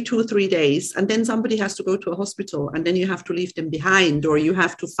place every 2-3 days, and then somebody has to go to a hospital, and then you have to leave them behind, or you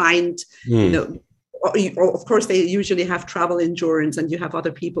have to find, of course, they usually have travel insurance, and you have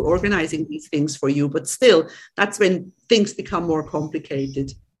other people organizing these things for you. But still, that's when things become more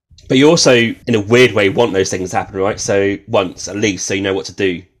complicated. But you also, in a weird way, want those things to happen, right? So once, at least, so you know what to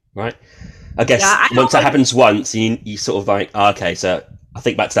do, right? I guess once that happens once, you sort of like, okay, so I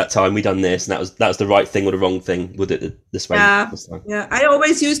think back to that time we done this, and that was the right thing or the wrong thing. We'll do it this way. Yeah. I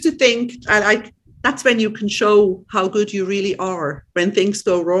always used to think, that's when you can show how good you really are, when things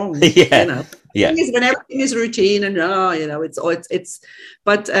go wrong. When everything is routine and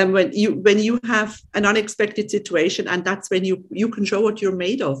but when you have an unexpected situation, and that's when you can show what you're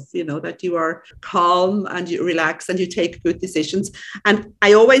made of, that you are calm and you relax and you take good decisions. And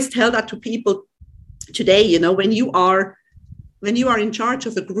I always tell that to people today, when you are in charge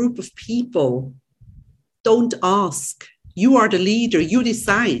of a group of people, don't ask. You are the leader, you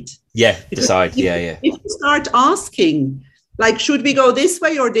decide. Decide. If you start asking, like, should we go this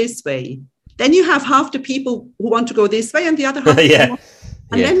way or this way? Then you have half the people who want to go this way and the other half.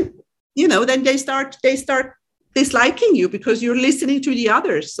 Then, then they start disliking you because you're listening to the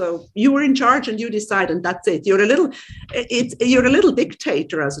others. So you were in charge and you decide, and that's it. You're a little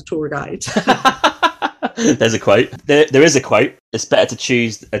dictator as a tour guide. There's a quote. There is a quote. It's better to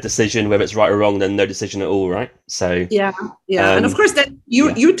choose a decision, whether it's right or wrong, than no decision at all, right? So and of course, then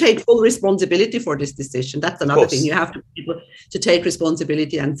you take full responsibility for this decision. That's another thing. You have to be able to take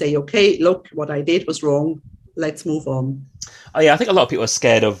responsibility and say, okay, look, what I did was wrong. Let's move on. I think a lot of people are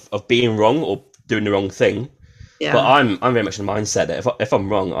scared of being wrong or doing the wrong thing. Yeah. But I'm very much in the mindset that if I'm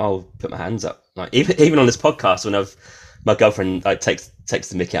wrong, I'll put my hands up. Like even on this podcast, when my girlfriend takes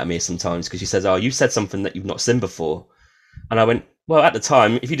the mickey out of me sometimes because she says, "Oh, you said something that you've not seen before," and I went, "Well, at the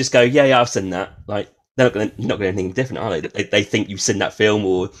time, if you just go, yeah, I've seen that," like you're not going to do anything different, are they? They think you've seen that film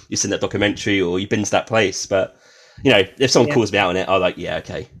or you've seen that documentary or you've been to that place. But if someone calls me out on it, I'm like, yeah,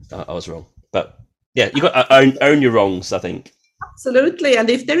 okay, I was wrong. But yeah, you got to own your wrongs, I think. Absolutely. And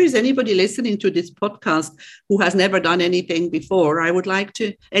if there is anybody listening to this podcast who has never done anything before,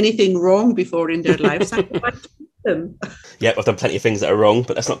 anything wrong before in their lives, I would like to them. Yeah, I've done plenty of things that are wrong,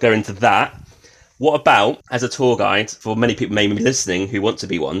 but let's not go into that. What about as a tour guide, for many people maybe listening who want to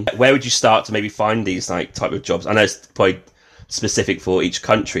be one, where would you start to maybe find these type of jobs? I know it's probably specific for each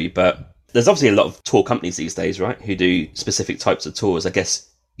country, but there's obviously a lot of tour companies these days, right, who do specific types of tours. I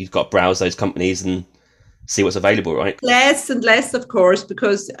guess you've got to browse those companies and see what's available, right? Less and less, of course,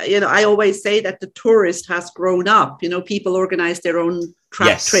 because, I always say that the tourist has grown up. People organize their own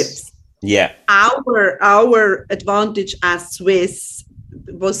trips. Yeah. Our advantage as Swiss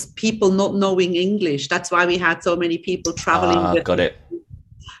was people not knowing English. That's why we had so many people traveling. Got it.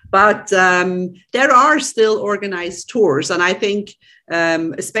 But there are still organized tours. And I think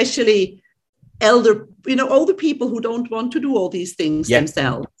especially older people who don't want to do all these things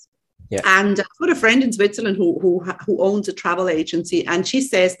themselves. Yeah. And I've got a friend in Switzerland who owns a travel agency, and she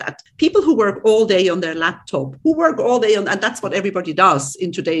says that people who work all day on their laptop, and that's what everybody does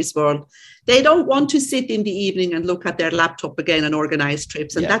in today's world, they don't want to sit in the evening and look at their laptop again and organize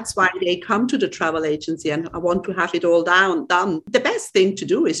trips. And that's why they come to the travel agency and want to have it all done. The best thing to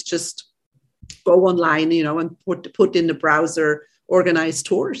do is just go online, and put in the browser organized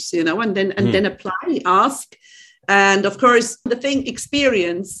tours, and then apply, ask. And of course, the thing,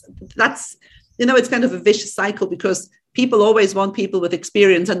 experience, that's, it's kind of a vicious cycle because people always want people with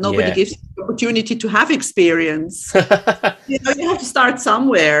experience and nobody gives you the opportunity to have experience. You have to start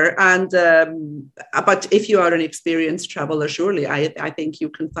somewhere. And but if you are an experienced traveler, surely I think you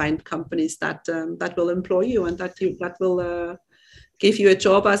can find companies that will employ you and that will give you a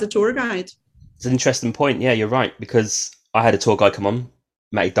job as a tour guide. It's an interesting point. Yeah, you're right. Because I had a tour guide come on,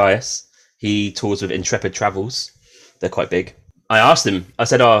 Matty Dias. He tours with Intrepid Travels. They're quite big. I asked him, I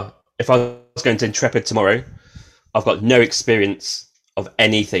said, if I was going to Intrepid tomorrow, I've got no experience of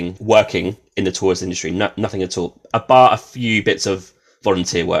anything working in the tourist industry, nothing at all, apart a few bits of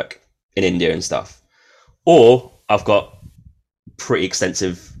volunteer work in India and stuff. Or I've got pretty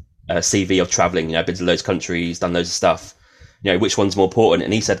extensive CV of traveling. I've been to loads of countries, done loads of stuff. Which one's more important?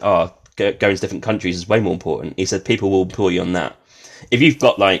 And he said, going to different countries is way more important. He said people will pull you on that. If you've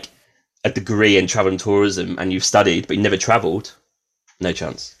got like a degree in travel and tourism and you've studied but you never travelled, no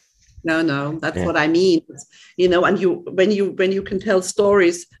chance. No, that's what I mean. And when you can tell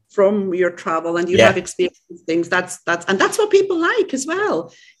stories from your travel and you have experienced things, that's what people like as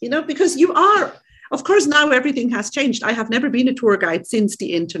well. Because you are, of course, now everything has changed. I have never been a tour guide since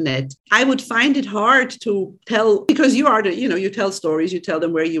the internet. I would find it hard to tell, because you are you tell stories, you tell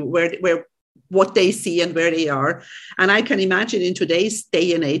them where what they see and where they are. And I can imagine in today's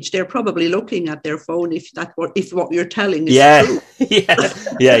day and age, they're probably looking at their phone if what you're telling is true.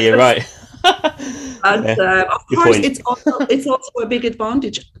 Yeah, you're right. And of course, it's also a big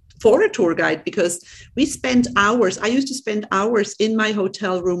advantage for a tour guide, because we spend hours. I used to spend hours in my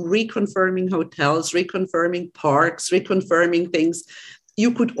hotel room reconfirming hotels, reconfirming parks, reconfirming things.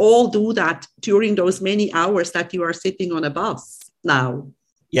 You could all do that during those many hours that you are sitting on a bus now.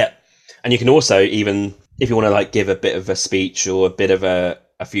 Yeah. And you can also, even if you want to like give a bit of a speech or a bit of a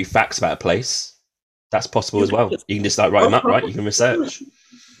few facts about a place, that's possible as well. You can just like write them up, right? You can research.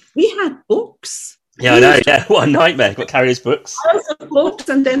 We had books. Yeah, I know. Yeah, what a nightmare. Got carriers books. Books,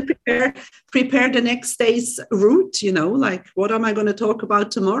 and then prepare the next day's route. Like what am I going to talk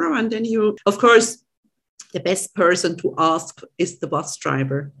about tomorrow? And then of course, the best person to ask is the bus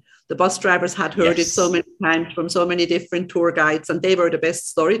driver. The bus drivers had heard it so many times from so many different tour guides, and they were the best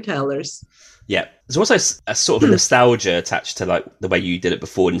storytellers. Yeah. There's also a sort of a nostalgia attached to like the way you did it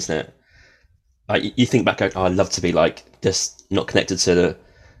before the internet. Like you think back, I'd love to be like just not connected to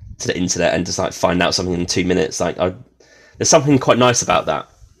the internet and just like find out something in 2 minutes. Like there's something quite nice about that,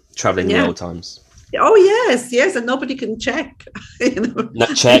 traveling in the old times. Oh yes, and nobody can check.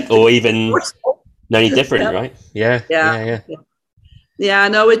 Not check or even know any different, right? Yeah. Yeah,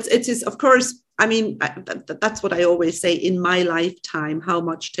 no, it is, of course. I mean, that's what I always say in my lifetime, how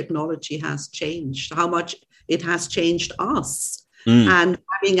much technology has changed, how much it has changed us, and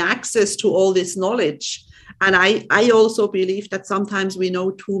having access to all this knowledge. And I also believe that sometimes we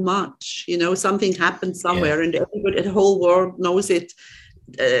know too much. Something happens somewhere and everybody, the whole world knows it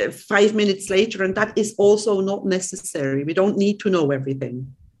 5 minutes later. And that is also not necessary. We don't need to know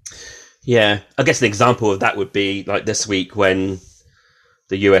everything. Yeah, I guess an example of that would be like this week when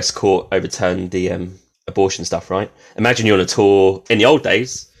the US court overturned the abortion stuff, right? Imagine you're on a tour in the old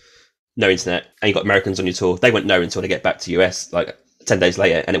days, no internet, and you've got Americans on your tour. They won't know until they get back to US like 10 days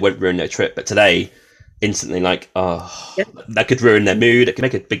later, and it won't ruin their trip. But today, instantly, that could ruin their mood. It can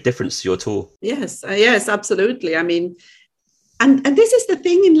make a big difference to your tour. Yes, absolutely. I mean, and this is the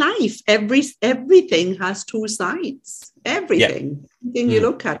thing in life. Everything has two sides. Everything you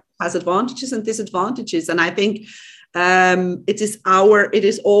look at has advantages and disadvantages. And I think it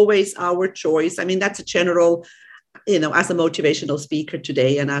is always our choice. I mean, that's a general, as a motivational speaker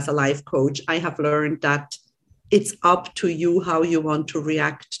today and as a life coach, I have learned that it's up to you how you want to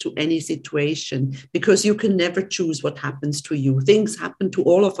react to any situation, because you can never choose what happens to you. Things happen to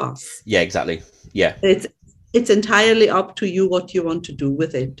all of us. Yeah, exactly. Yeah. It's entirely up to you what you want to do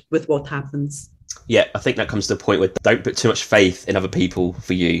with it, with what happens. Yeah, I think that comes to the point where don't put too much faith in other people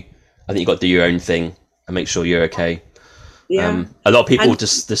for you. I think you've got to do your own thing and make sure you're okay. Yeah. A lot of people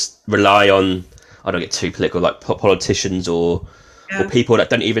just rely on, I don't get too political, like politicians or people that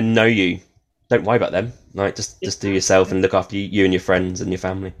don't even know you. Don't worry about them. Like just do yourself and look after you and your friends and your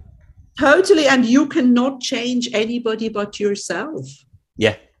family. Totally. And you cannot change anybody but yourself.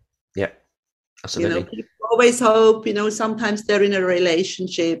 Yeah. Absolutely. People always hope, sometimes they're in a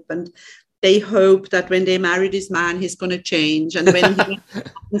relationship and they hope that when they marry this man, he's going to change. And when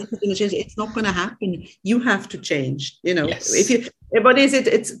he's going to change, it's not going to happen. You have to change, Yes.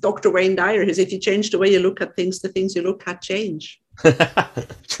 It's Dr. Wayne Dyer says, if you change the way you look at things, the things you look at change.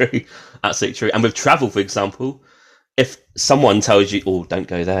 True. Absolutely true. And with travel, for example, if someone tells you, oh, don't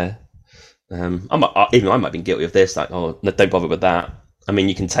go there. I might have been guilty of this. Like, oh, no, don't bother with that. I mean,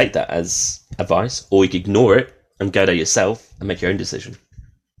 you can take that as advice, or you can ignore it and go there yourself and make your own decision.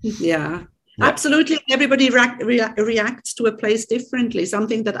 Yeah. Absolutely. Everybody reacts to a place differently.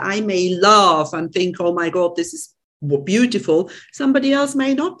 Something that I may love and think, oh my God, this is beautiful, somebody else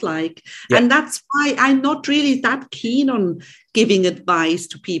may not like. And that's why I'm not really that keen on giving advice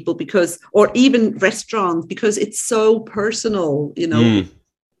to people, or even restaurants, because it's so personal,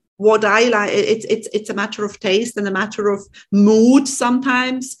 what I like. It's a matter of taste and a matter of mood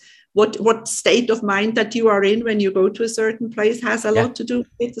sometimes. What state of mind that you are in when you go to a certain place has a lot to do with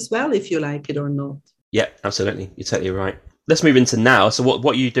it as well, if you like it or not. Yeah, absolutely. You're totally right. Let's move into now. So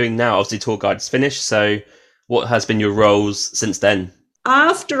what are you doing now? Obviously, tour guide's finished. So what has been your roles since then?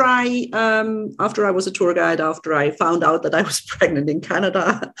 After I was a tour guide, after I found out that I was pregnant in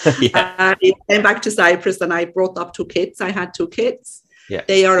Canada, I came back to Cyprus and I brought up 2 kids. I had 2 kids. Yeah.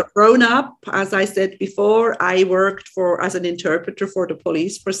 They are grown up. As I said before, I worked as an interpreter for the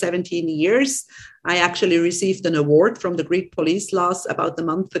police for 17 years. I actually received an award from the Greek police about a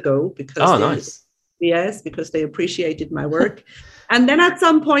month ago because nice. Yes, because they appreciated my work. And then at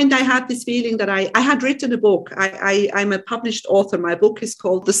some point I had this feeling that I had written a book. I'm a published author. My book is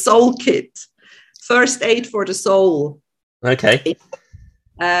called The Soul Kit, First Aid for the Soul. Okay.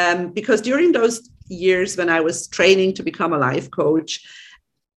 Because during those years when I was training to become a life coach,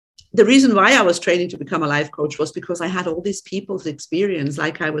 the reason why I was training to become a life coach was because I had all these people's experience.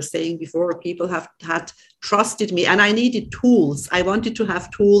 Like I was saying before, people had trusted me and I needed tools. I wanted to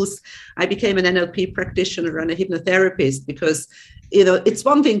have tools. I became an NLP practitioner and a hypnotherapist because, it's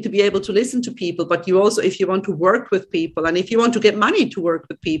one thing to be able to listen to people, but you also, if you want to work with people and if you want to get money to work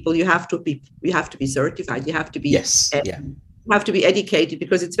with people, you have to be certified. You have to be, you have to be educated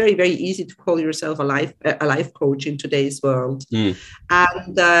because it's very, very easy to call yourself a life coach in today's world.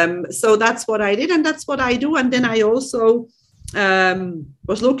 And so that's what I did and that's what I do. And then I also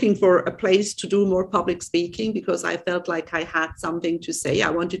was looking for a place to do more public speaking because I felt like I had something to say. I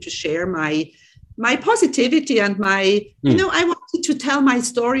wanted to share my positivity and I wanted to tell my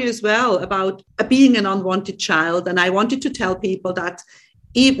story as well about being an unwanted child. And I wanted to tell people that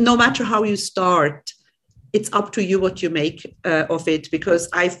no matter how you start, it's up to you what you make of it, because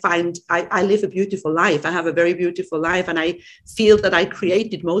I find I live a beautiful life. I have a very beautiful life and I feel that I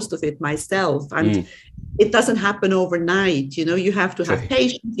created most of it myself. And it doesn't happen overnight. You have to have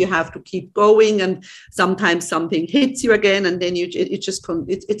patience, you have to keep going. And sometimes something hits you again and then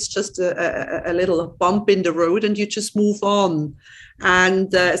it's just a little bump in the road and you just move on.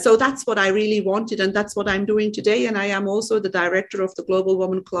 And so that's what I really wanted. And that's what I'm doing today. And I am also the director of the Global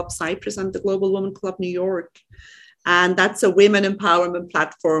Women Club Cyprus and the Global Women Club New York. And that's a women empowerment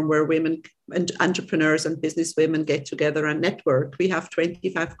platform where women and entrepreneurs and business women get together and network. We have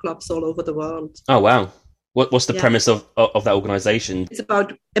 25 clubs all over the world. Oh, wow. What's the premise of that organization? It's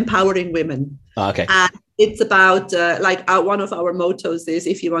about empowering women. Oh, okay. And it's about, one of our mottos is,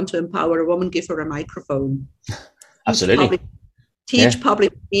 if you want to empower a woman, give her a microphone. Absolutely. Teach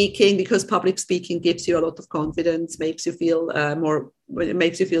public speaking, because public speaking gives you a lot of confidence, makes you feel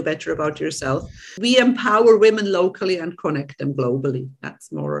better about yourself. We empower women locally and connect them globally. That's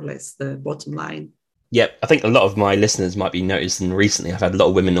more or less the bottom line. Yeah, I think a lot of my listeners might be noticing recently I've had a lot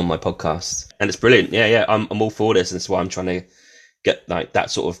of women on my podcast and it's brilliant. Yeah, I'm all for this. And that's why I'm trying to get like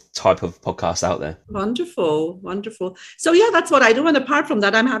that sort of type of podcast out there. Wonderful. So yeah, that's what I do. And apart from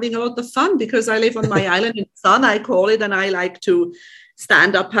that, I'm having a lot of fun because I live on my island in the sun, I call it, and I like to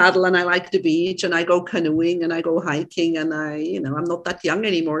stand up paddle and I like the beach and I go canoeing and I go hiking and I'm not that young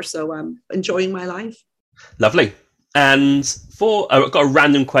anymore. So I'm enjoying my life. Lovely. And I've got a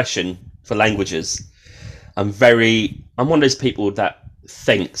random question for languages. I'm one of those people that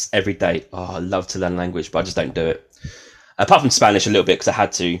thinks every day, I love to learn language, but I just don't do it. Apart from Spanish a little bit because I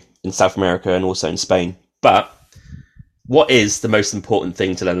had to in South America and also in Spain. But what is the most important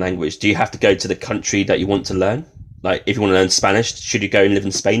thing to learn language? Do you have to go to the country that you want to learn? Like if you want to learn Spanish, should you go and live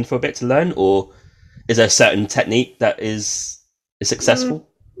in Spain for a bit to learn? Or is there a certain technique that is successful?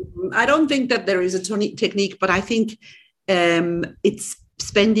 I don't think that there is a technique, but I think it's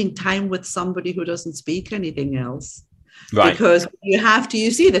spending time with somebody who doesn't speak anything else. Right. Because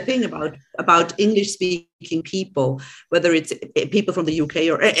you see the thing about English speaking people, whether it's people from the UK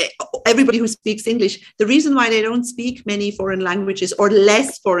or everybody who speaks English, the reason why they don't speak many foreign languages or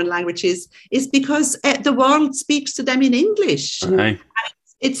less foreign languages is because the world speaks to them in English. Okay.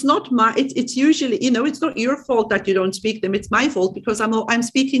 It's not it's usually, it's not your fault that you don't speak them. It's my fault because I'm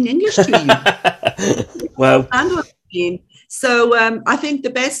speaking English to you. Well, so I think the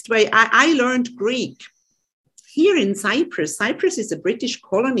best way, I learned Greek here in Cyprus. Cyprus is a British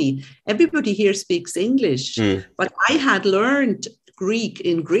colony. Everybody here speaks English. But I had learned Greek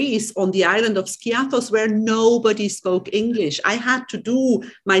in Greece on the island of Skiathos where nobody spoke English. I had to do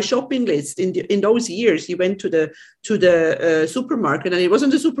my shopping list in those years. You went to the supermarket and it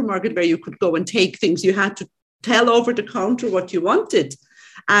wasn't a supermarket where you could go and take things. You had to tell over the counter what you wanted.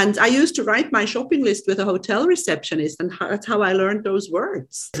 And I used to write my shopping list with a hotel receptionist, and that's how I learned those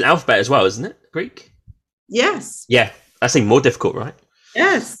words. It's an alphabet as well, isn't it? Greek? Yes. Yeah, that seems more difficult, right?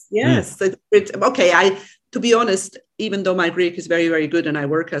 Yes, yes. Okay, to be honest, even though my Greek is very, very good and I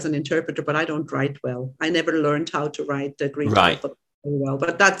work as an interpreter, but I don't write well. I never learned how to write the Greek alphabet very well,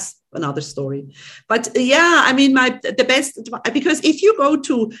 but that's another story. But yeah, I mean, the best, because if you go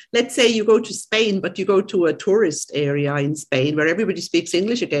to, let's say you go to Spain, but you go to a tourist area in Spain where everybody speaks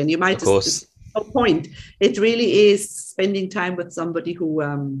English again, you might just, no point. It really is spending time with somebody who,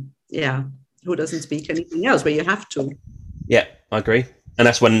 who doesn't speak anything else, where you have to. Yeah, I agree. And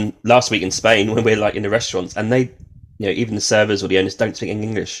that's when last week in Spain, when we're like in the restaurants and they, even the servers or the owners don't speak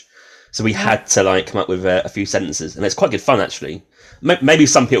English. So we had to like come up with a few sentences, and it's quite good fun actually. Maybe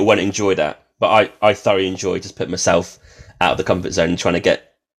some people won't enjoy that, but I thoroughly enjoy just putting myself out of the comfort zone and trying to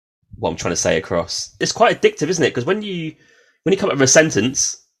get what I'm trying to say across. It's quite addictive, isn't it? Because when you come up with a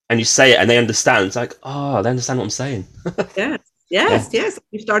sentence and you say it and they understand, it's like, oh, they understand what I'm saying. Yes.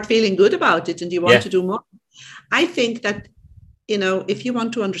 You start feeling good about it and you want to do more. I think that, if you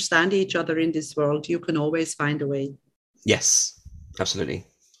want to understand each other in this world, you can always find a way. Yes, absolutely.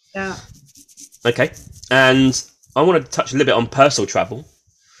 Yeah. Okay. And I want to touch a little bit on personal travel.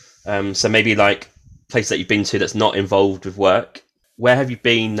 So maybe like places that you've been to that's not involved with work. Where have you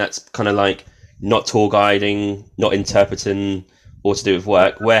been that's kind of like not tour guiding, not interpreting, or to do with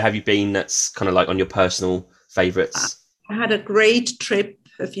work? Where have you been that's kind of like on your personal favourites? I had a great trip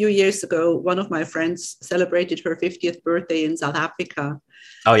a few years ago. One of my friends celebrated her 50th birthday in South Africa.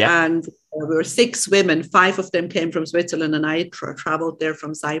 Oh, yeah. And we were 6 women. 5 of them came from Switzerland, and I traveled there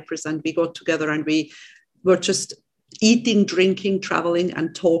from Cyprus. And we got together and we were just eating, drinking, traveling,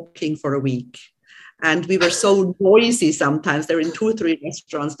 and talking for a week. And we were so noisy sometimes. They're in 2 or 3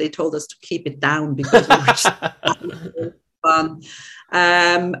 restaurants. They told us to keep it down because we were just fun.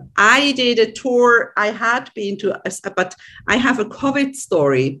 I did a tour. I had been to, but I have a COVID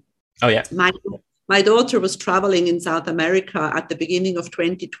story. Oh, yeah. My daughter was traveling in South America at the beginning of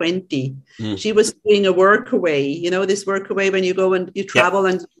 2020. She was doing a workaway, this workaway when you go and you travel.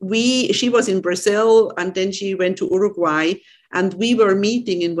 And she was in Brazil, and then she went to Uruguay, and we were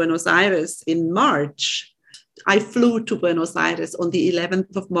meeting in Buenos Aires in March. I flew to Buenos Aires on the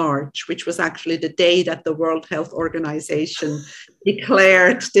 11th of March, which was actually the day that the World Health Organization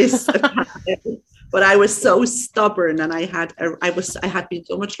declared this pandemic. But I was so stubborn, and I had been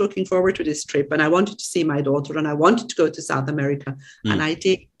so much looking forward to this trip, and I wanted to see my daughter, and I wanted to go to South America, and I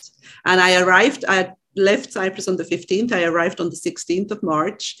did. And I left Cyprus on the 15th. I arrived on the 16th of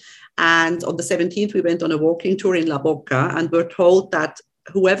March, and on the 17th we went on a walking tour in La Boca, and we're told that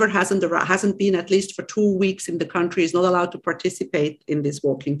whoever hasn't been at least for 2 weeks in the country is not allowed to participate in this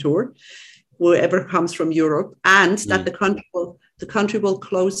walking tour, whoever comes from Europe, and that the country will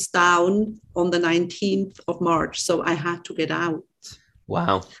close down on the 19th of March. So I had to get out.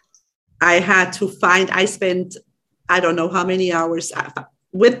 Wow. I spent, I don't know how many hours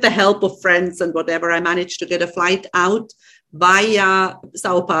with the help of friends and whatever. I managed to get a flight out via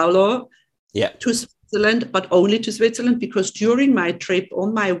Sao Paulo to Switzerland, but only to Switzerland, because during my trip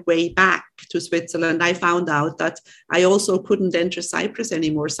on my way back to Switzerland, I found out that I also couldn't enter Cyprus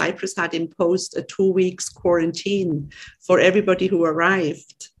anymore. Cyprus had imposed a 2 weeks quarantine for everybody who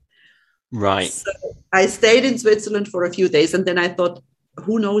arrived. Right. So I stayed in Switzerland for a few days, and then I thought,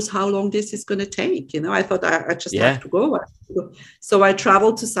 who knows how long this is going to take? I thought I just have to go. So I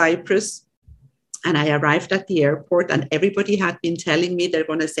traveled to Cyprus. And I arrived at the airport, and everybody had been telling me they're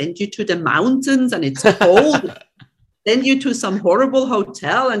going to send you to the mountains and it's cold, send you to some horrible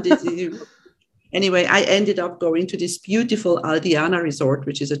hotel. And anyway, I ended up going to this beautiful Aldiana resort,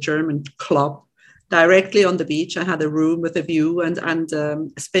 which is a German club, directly on the beach. I had a room with a view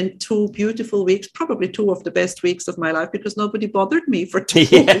and spent 2 beautiful weeks, probably 2 of the best weeks of my life, because nobody bothered me for 2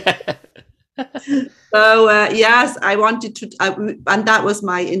 weeks. So yes, I wanted to, and that was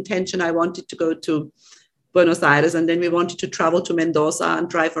my intention. I wanted to go to Buenos Aires, and then we wanted to travel to Mendoza and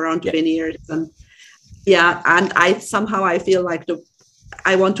drive around to vineyards, and I feel like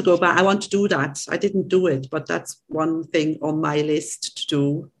I want to go back. I want to do that. I didn't do it, but that's one thing on my list to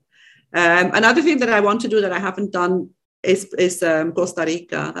do. Another thing that I want to do that I haven't done is Costa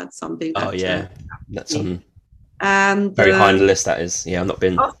Rica. That's something. That's very high on the list. That is, I've not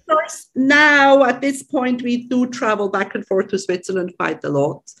been. Of course, now at this point we do travel back and forth to Switzerland quite a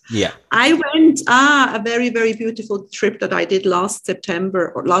lot. Yeah, I went a very, very beautiful trip that I did last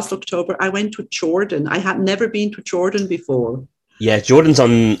October. I went to Jordan. I had never been to Jordan before. Yeah, Jordan's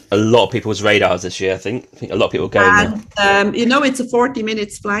on a lot of people's radars this year. I think a lot of people are going there. It's a 40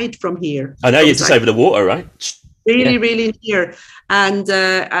 minutes flight from here. I know, you're just over the water, right? Really near. And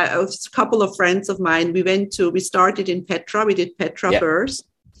a couple of friends of mine, we started in Petra. We did Petra first.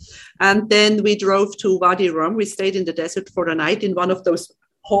 And then we drove to Wadi Rum. We stayed in the desert for the night in one of those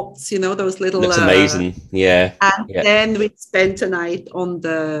huts, you know, those little... Looks amazing. Yeah. And then we spent a night on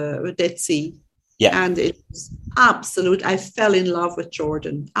the Dead Sea. Yeah. And it was absolute. I fell in love with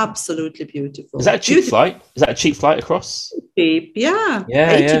Jordan. Absolutely beautiful. Is that a cheap flight? Is that a cheap flight across? Cheap, yeah.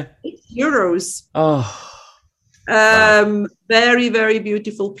 Yeah, 80 euros. Oh. Wow. Very, very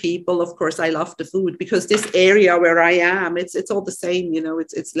beautiful people. Of course, I love the food because this area where I am, it's all the same. You know,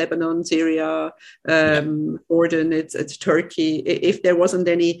 it's Lebanon, Syria, Jordan, it's Turkey. If there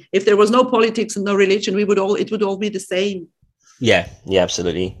was no politics and no religion, it would all be the same. Yeah,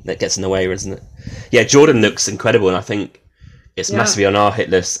 absolutely. That gets in the way, isn't it? Yeah, Jordan looks incredible, and I think it's massively on our hit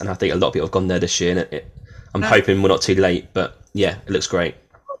list. And I think a lot of people have gone there this year. And I'm hoping we're not too late, but yeah, it looks great.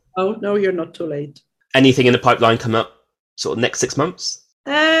 Oh no, you're not too late. Anything in the pipeline come up sort of next 6 months?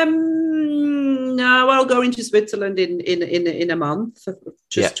 No, I'll go into Switzerland in a month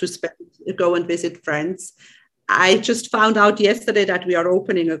just to go and visit friends. I just found out yesterday that we are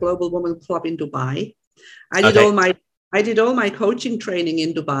opening a Global Woman Club in Dubai. I did all my coaching training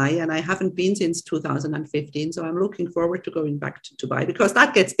in Dubai, and I haven't been since 2015. So I'm looking forward to going back to Dubai because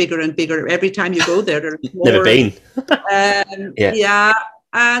that gets bigger and bigger every time you go there. Never been.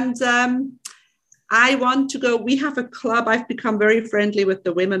 And I want to go. We have a club. I've become very friendly with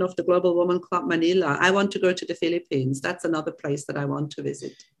the women of the Global Woman Club Manila. I want to go to the Philippines. That's another place that I want to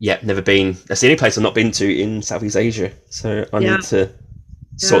visit. Yeah, never been. That's the only place I've not been to in Southeast Asia. So I need to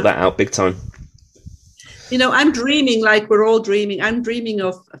sort that out big time. You know, I'm dreaming, like we're all dreaming. I'm dreaming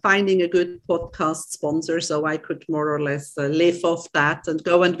of finding a good podcast sponsor so I could more or less live off that and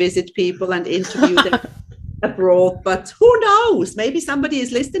go and visit people and interview them abroad. But who knows? Maybe somebody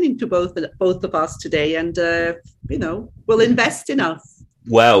is listening to both of us today and, will invest in us.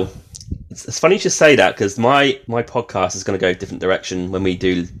 Well, it's funny you should say that because my podcast is going to go a different direction when we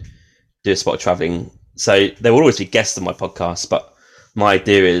do a spot of traveling. So there will always be guests on my podcast, but my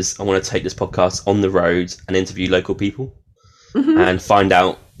idea is I want to take this podcast on the road and interview local people and find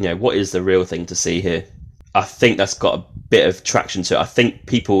out, what is the real thing to see here. I think that's got a bit of traction to it. I think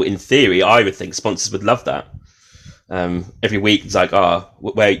people, in theory, I would think sponsors would love that. Every week, it's like,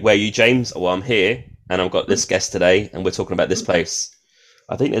 where are you, James? Oh, well, I'm here and I've got this guest today and we're talking about this place.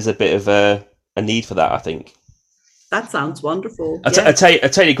 I think there's a bit of a need for that, I think. That sounds wonderful. I'll tell you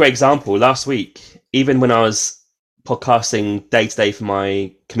a great example. Last week, even when I was podcasting day to day for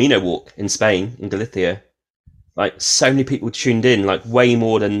my Camino walk in Spain, in Galicia, like so many people tuned in, like way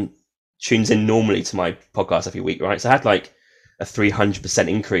more than tunes in normally to my podcast every week, right? So I had like a 300%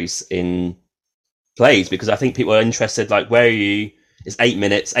 increase in plays because I think people are interested, like, where are you? It's 10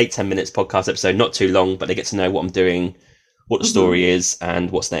 minutes podcast episode, not too long, but they get to know what I'm doing, what the story is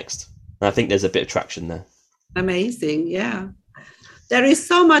and what's next. And I think there's a bit of traction there. Amazing. Yeah. There is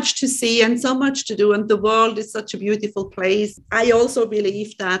so much to see and so much to do, and the world is such a beautiful place. I also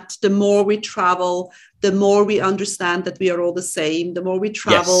believe that the more we travel, the more we understand that we are all the same. The more we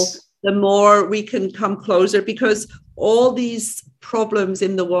travel, the more we can come closer, because all these problems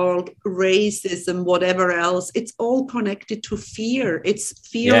in the world, racism, whatever else, it's all connected to fear. It's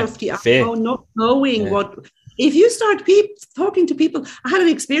fear of the unknown, not knowing what... If you start talking to people, I had an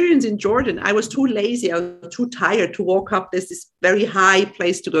experience in Jordan. I was too lazy. I was too tired to walk up. There's this very high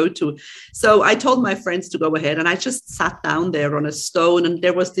place to go to. So I told my friends to go ahead and I just sat down there on a stone. And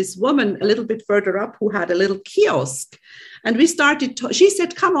there was this woman a little bit further up who had a little kiosk. And we started, she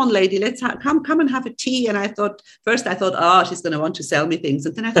said, come on, lady, let's come and have a tea. And I thought, she's going to want to sell me things.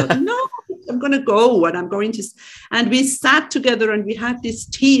 And then I thought, no, I'm going to go and I'm going to, and we sat together and we had this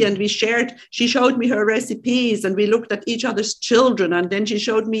tea and she showed me her recipes and we looked at each other's children. And then she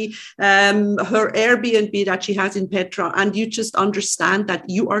showed me her Airbnb that she has in Petra. And you just understand that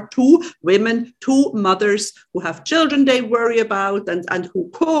you are two women, two mothers who have children they worry about and who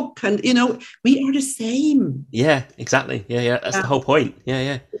cook. And, we are the same. Yeah, exactly. Yeah. That's the whole point.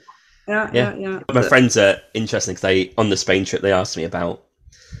 Yeah. My friends are interesting because on the Spain trip, they asked me about,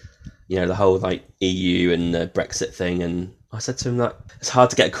 the whole like EU and the Brexit thing. And I said to them that it's hard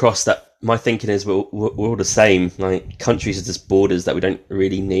to get across that my thinking is we're all the same. Like, countries are just borders that we don't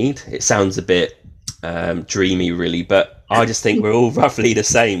really need. It sounds a bit dreamy, really, but I just think we're all roughly the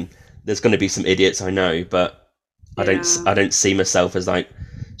same. There's going to be some idiots, I know, but I don't see myself as like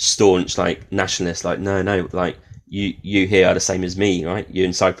staunch, like nationalist. Like, no, like, you here are the same as me, right? You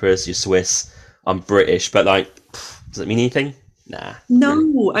in Cyprus, you're Swiss, I'm British, but like, does it mean anything? Nah. No,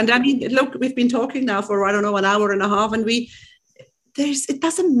 really. And I mean, look, we've been talking now for, I don't know, an hour and a half, and it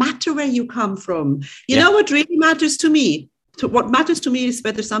doesn't matter where you come from. You know what really matters to me? What matters to me is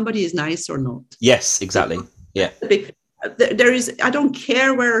whether somebody is nice or not. Yes, exactly. Yeah. I don't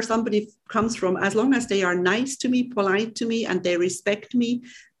care where somebody comes from, as long as they are nice to me, polite to me, and they respect me.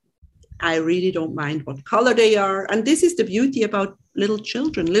 I really don't mind what color they are. And this is the beauty about little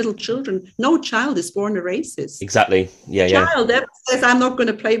children. No child is born a racist. Exactly. Yeah. Child that says, I'm not going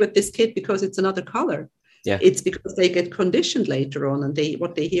to play with this kid because it's another color. Yeah. It's because they get conditioned later on, and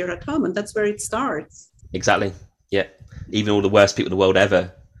what they hear at home, and that's where it starts. Exactly. Yeah. Even all the worst people in the world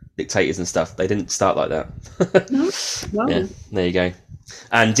ever, dictators and stuff, they didn't start like that. No. Yeah, there you go.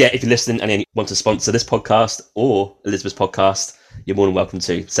 And yeah, if you're listening and you want to sponsor this podcast or Elisabeth's podcast, you're more than welcome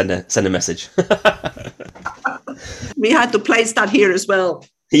to send a message. We had to place that here as well.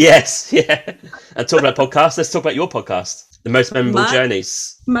 Yes, yeah. And talk about podcasts, let's talk about your podcast, The Most Memorable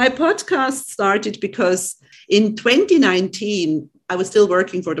Journeys. My podcast started because in 2019, I was still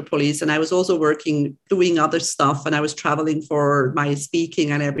working for the police, and I was also doing other stuff, and I was traveling for my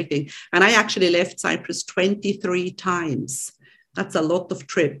speaking and everything. And I actually left Cyprus 23 times. That's a lot of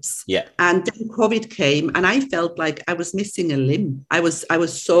trips. Yeah. And then COVID came, and I felt like I was missing a limb. I was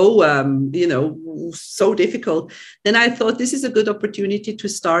so, so difficult. Then I thought this is a good opportunity to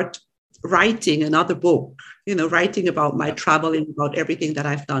start writing another book, writing about my traveling, about everything that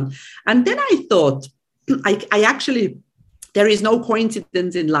I've done. And then I thought, I actually, there is no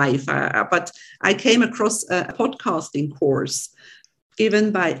coincidence in life, but I came across a podcasting course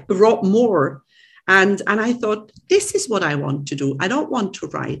given by Rob Moore. And I thought, this is what I want to do. I don't want to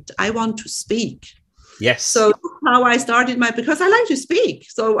write. I want to speak. Yes. So that's how I started because I like to speak.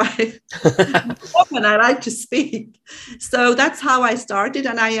 So I like to speak. So that's how I started.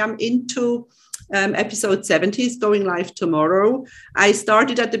 And I am into episode 70 is going live tomorrow. I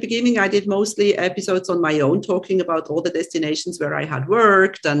started at the beginning. I did mostly episodes on my own, talking about all the destinations where I had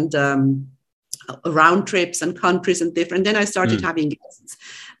worked and round trips and countries and different. Then I started having guests.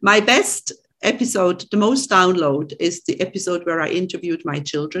 My best episode, the most download, is the episode where I interviewed my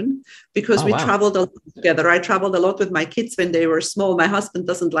children, because we traveled a lot together. I traveled a lot with my kids when they were small. My husband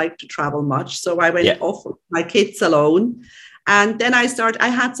doesn't like to travel much, so I went off with my kids alone. And then I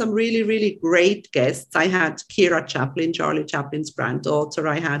had some really, really great guests. I had Kira Chaplin, Charlie Chaplin's granddaughter.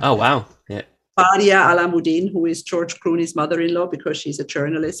 I had Faria Alamuddin, who is George Clooney's mother-in-law, because she's a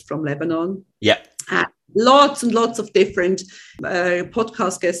journalist from Lebanon. Yeah. Lots and lots of different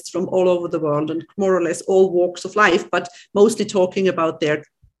podcast guests from all over the world, and more or less all walks of life, but mostly talking about their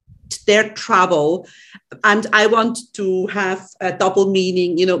travel. And I want to have a double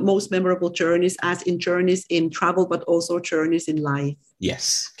meaning, most memorable journeys, as in journeys in travel, but also journeys in life.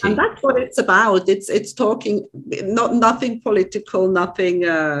 Yes. And that's what it's about. It's talking, nothing political, nothing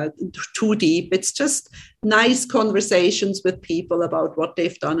too deep. It's just nice conversations with people about what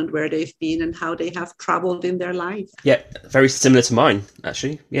they've done and where they've been and how they have traveled in their life. Yeah, very similar to mine,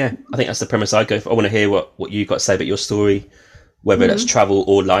 actually. Yeah, I think that's the premise I go for. I want to hear what you've got to say about your story, whether that's travel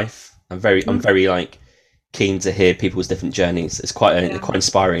or life. I'm very keen to hear people's different journeys. It's quite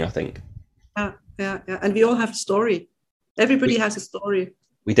inspiring, I think. Yeah. And we all have a story. Everybody has a story.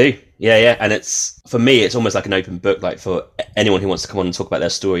 We do. Yeah. And for me, it's almost like an open book. Like, for anyone who wants to come on and talk about their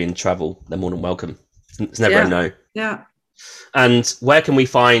story and travel, they're more than welcome. It's never a no. Yeah. And where can we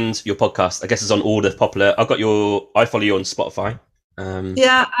find your podcast? I guess it's on all the popular. I follow you on Spotify. I'm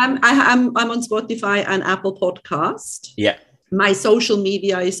on Spotify and Apple Podcast. Yeah. My social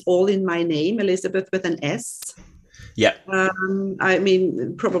media is all in my name, Elisabeth with an S. Yeah.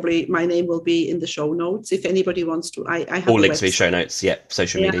 Probably my name will be in the show notes if anybody wants to. I have all links to the show notes. Yeah.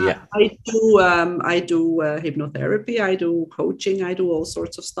 Social media. Yeah. I do hypnotherapy. I do coaching. I do all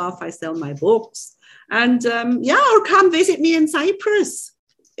sorts of stuff. I sell my books. And or come visit me in Cyprus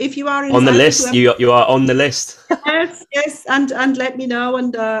if you are on the list. You are on the list. yes, and let me know,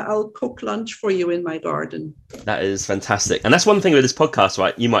 and I'll cook lunch for you in my garden. That is fantastic, and that's one thing with this podcast,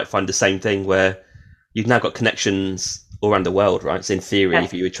 right? You might find the same thing where you've now got connections all around the world, right? So in theory,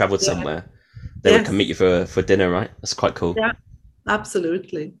 if you had travelled somewhere, they would come meet you for dinner, right? That's quite cool. Yeah,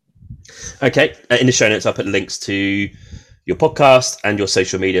 absolutely. Okay, in the show notes, I'll put links to your podcast and your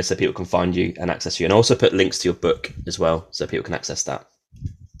social media so people can find you and access you. And I'll also put links to your book as well so people can access that.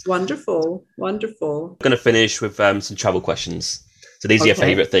 Wonderful. I'm going to finish with some travel questions. So these are your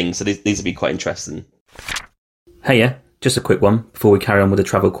favourite things. So these will be quite interesting. Hey, just a quick one before we carry on with the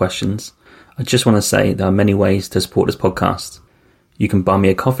travel questions. I just want to say there are many ways to support this podcast. You can buy me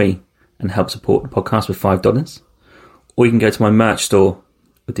a coffee and help support the podcast with $5. Or you can go to my merch store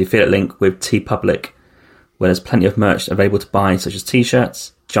with the affiliate link with TeePublic, where there's plenty of merch available to buy, such as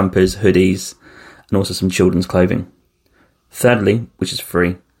t-shirts, jumpers, hoodies, and also some children's clothing. Thirdly, which is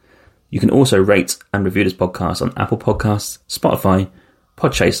free, you can also rate and review this podcast on Apple Podcasts, Spotify,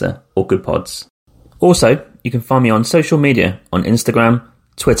 Podchaser, or Good Pods. Also, you can find me on social media on Instagram,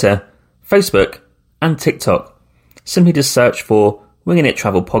 Twitter, Facebook, and TikTok. Simply just search for Winging It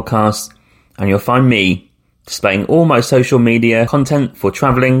Travel Podcast, and you'll find me displaying all my social media content for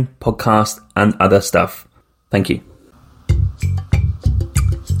travelling, podcast, and other stuff. Thank you.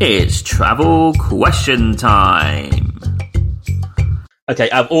 It's travel question time. Okay,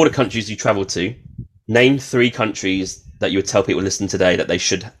 out of all the countries you travel to, name 3 countries that you would tell people listening today that they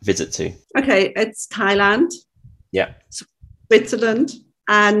should visit to. Okay, it's Thailand. Yeah. Switzerland.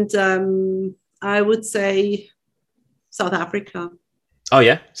 And I would say South Africa. Oh,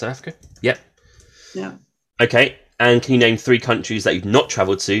 yeah? South Africa? Yeah. Yeah. Okay, and can you name 3 countries that you've not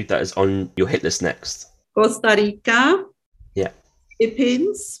travelled to that is on your hit list next? Costa Rica. Yeah.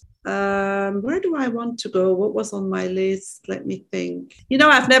 Philippines. Where do I want to go? What was on my list? Let me think.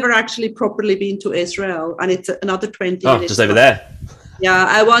 I've never actually properly been to Israel, and it's another 20 minutes. Just over there. Yeah,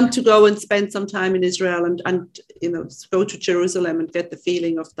 I want to go and spend some time in Israel and go to Jerusalem and get the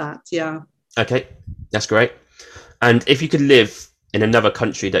feeling of that. Yeah. Okay, that's great. And if you could live in another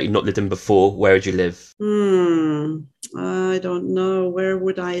country that you've not lived in before, where would you live? I don't know. Where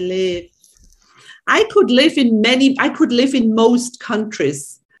would I live? I could live in most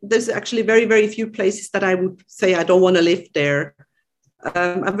countries. There's actually very, very few places that I would say I don't want to live there.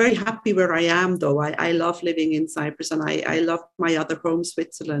 I'm very happy where I am, though. I love living in Cyprus, and I love my other home,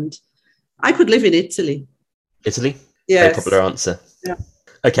 Switzerland. I could live in Italy. Italy? Yes. Very popular answer. Yeah.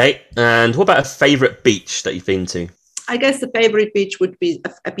 Okay, and what about a favourite beach that you've been to? I guess the favorite beach would be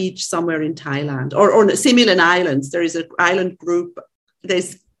a beach somewhere in Thailand or Similan Islands. There is an island group.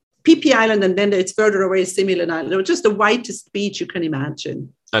 There's Phi Phi Island, and then it's further away, Similan Island. It was just the whitest beach you can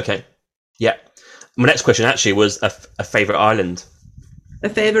imagine. Okay, yeah. My next question actually was a favourite island. A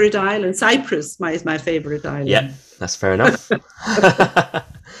favourite island? Cyprus is my favourite island. Yeah, that's fair enough.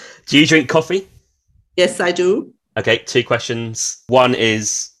 Do you drink coffee? Yes, I do. Okay, 2 questions. One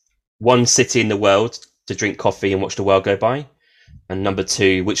is one city in the world to drink coffee and watch the world go by. And number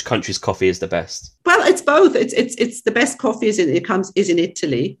 2, which country's coffee is the best? Well, it's both. It's the best coffee is in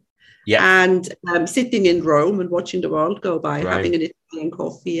Italy. Yeah. And sitting in Rome and watching the world go by, Right. having an Italian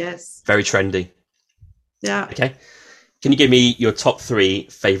coffee, yes. Very trendy. Yeah. Okay. Can you give me your top 3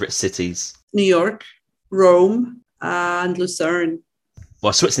 favourite cities? New York, Rome, and Lucerne.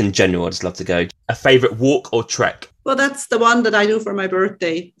 Well, Switzerland in general, I'd just love to go. A favourite walk or trek? Well, that's the one that I do for my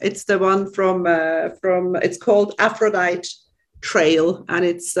birthday. It's the one from it's called Aphrodite Trail, and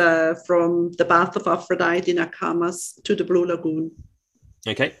it's from the Bath of Aphrodite in Akamas to the Blue Lagoon.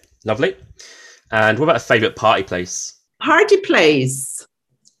 Okay, lovely. And what about a favourite party place? Party place?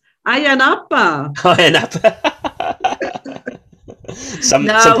 Ayia Napa. Ayia Napa. Some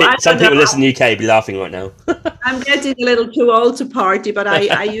people listening in the UK be laughing right now. I'm getting a little too old to party, but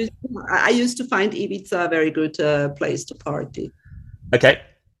I used to find Ibiza a very good place to party. Okay.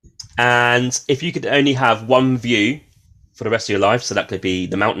 And if you could only have one view for the rest of your life, so that could be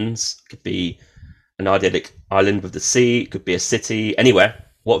the mountains, could be an idyllic island with the sea, it could be a city, anywhere,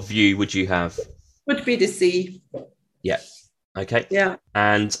 what view would you have? Would be the sea. Yeah. Okay. Yeah.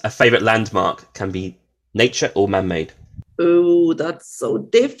 And a favourite landmark can be nature or man-made? Oh, that's so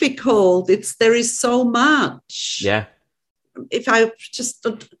difficult. There is so much. Yeah. If I just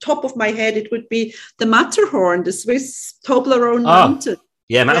on top of my head, it would be the Matterhorn, the Swiss Toblerone mountain.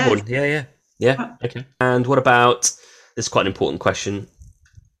 Yeah, Matterhorn. Yes. Yeah. Okay. And what about, this is quite an important question,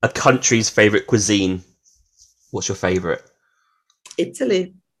 a country's favourite cuisine? What's your favourite?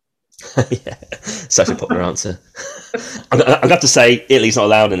 Italy. Yeah, such a popular answer. I'm going to have to say Italy's not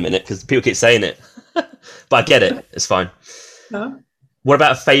allowed in a minute because people keep saying it. But I get it. It's fine. Huh? What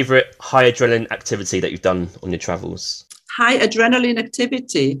about a favourite high adrenaline activity that you've done on your travels? High adrenaline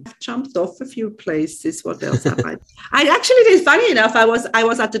activity. I've jumped off a few places. What else have I? I actually, it's funny enough, I was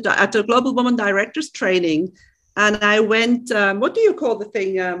at the Global Women Directors Training, and I went. What do you call the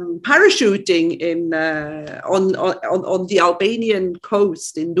thing? Parachuting in on the Albanian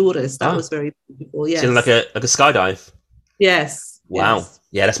coast in Durrës. That was very beautiful. Yes, so like a skydive. Yes. Wow. Yes.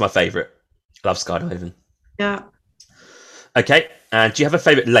 Yeah, that's my favourite. Love skydiving. Yeah. Okay. And do you have a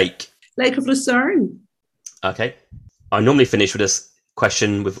favourite lake? Lake of Lucerne. Okay. I normally finish with this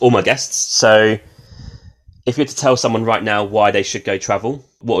question with all my guests. So if you had to tell someone right now why they should go travel,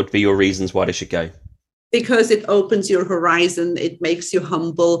 what would be your reasons why they should go? Because it opens your horizon. It makes you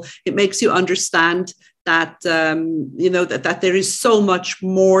humble. It makes you understand that, that there is so much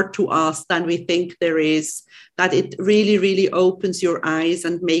more to us than we think there is, that it really, really opens your eyes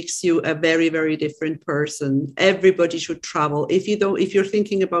and makes you a very, very different person. Everybody should travel. If you're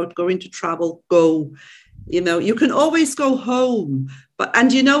thinking about going to travel, go. You can always go home,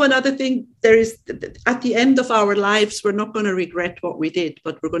 And another thing, there is, at the end of our lives, we're not going to regret what we did,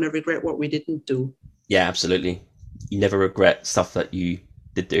 but we're going to regret what we didn't do. Yeah, absolutely. You never regret stuff that you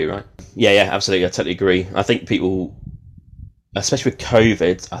did do, right? Yeah, absolutely. I totally agree. I think people, especially with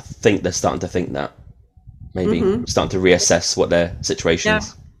COVID, I think they're starting to think that. Maybe starting to reassess what their situation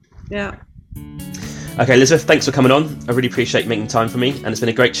is. Yeah. Okay, Elisabeth, thanks for coming on. I really appreciate making time for me, and it's been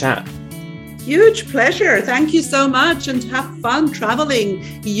a great chat. Huge pleasure. Thank you so much, and have fun traveling.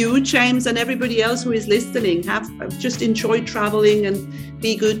 You, James, and everybody else who is listening, just enjoy traveling and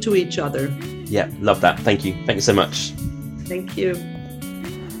be good to each other. Yeah, love that. Thank you. Thank you so much. Thank you.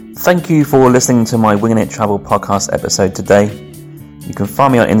 Thank you for listening to my Winging It Travel podcast episode today. You can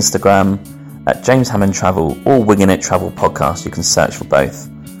find me on Instagram at James Hammond Travel or Winging It Travel Podcast. You can search for both.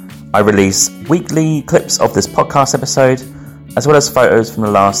 I release weekly clips of this podcast episode, as well as photos from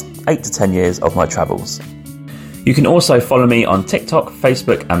the last 8 to 10 years of my travels. You can also follow me on TikTok,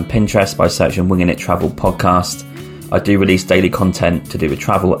 Facebook and Pinterest by searching Winging It Travel Podcast. I do release daily content to do with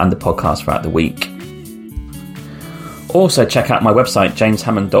travel and the podcast throughout the week. Also check out my website,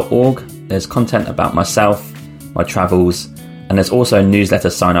 jameshammond.org. There's content about myself, my travels, and there's also a newsletter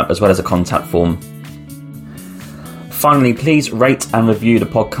sign up as well as a contact form. Finally, please rate and review the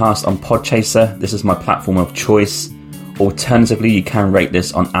podcast on Podchaser. This is my platform of choice. Alternatively, you can rate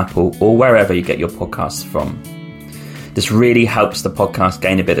this on Apple or wherever you get your podcasts from. This really helps the podcast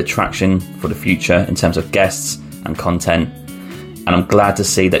gain a bit of traction for the future in terms of guests and content. And I'm glad to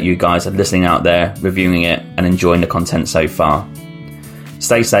see that you guys are listening out there, reviewing it and enjoying the content so far.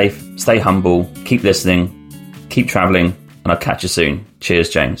 Stay safe, stay humble, keep listening, keep travelling, and I'll catch you soon.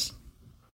 Cheers, James.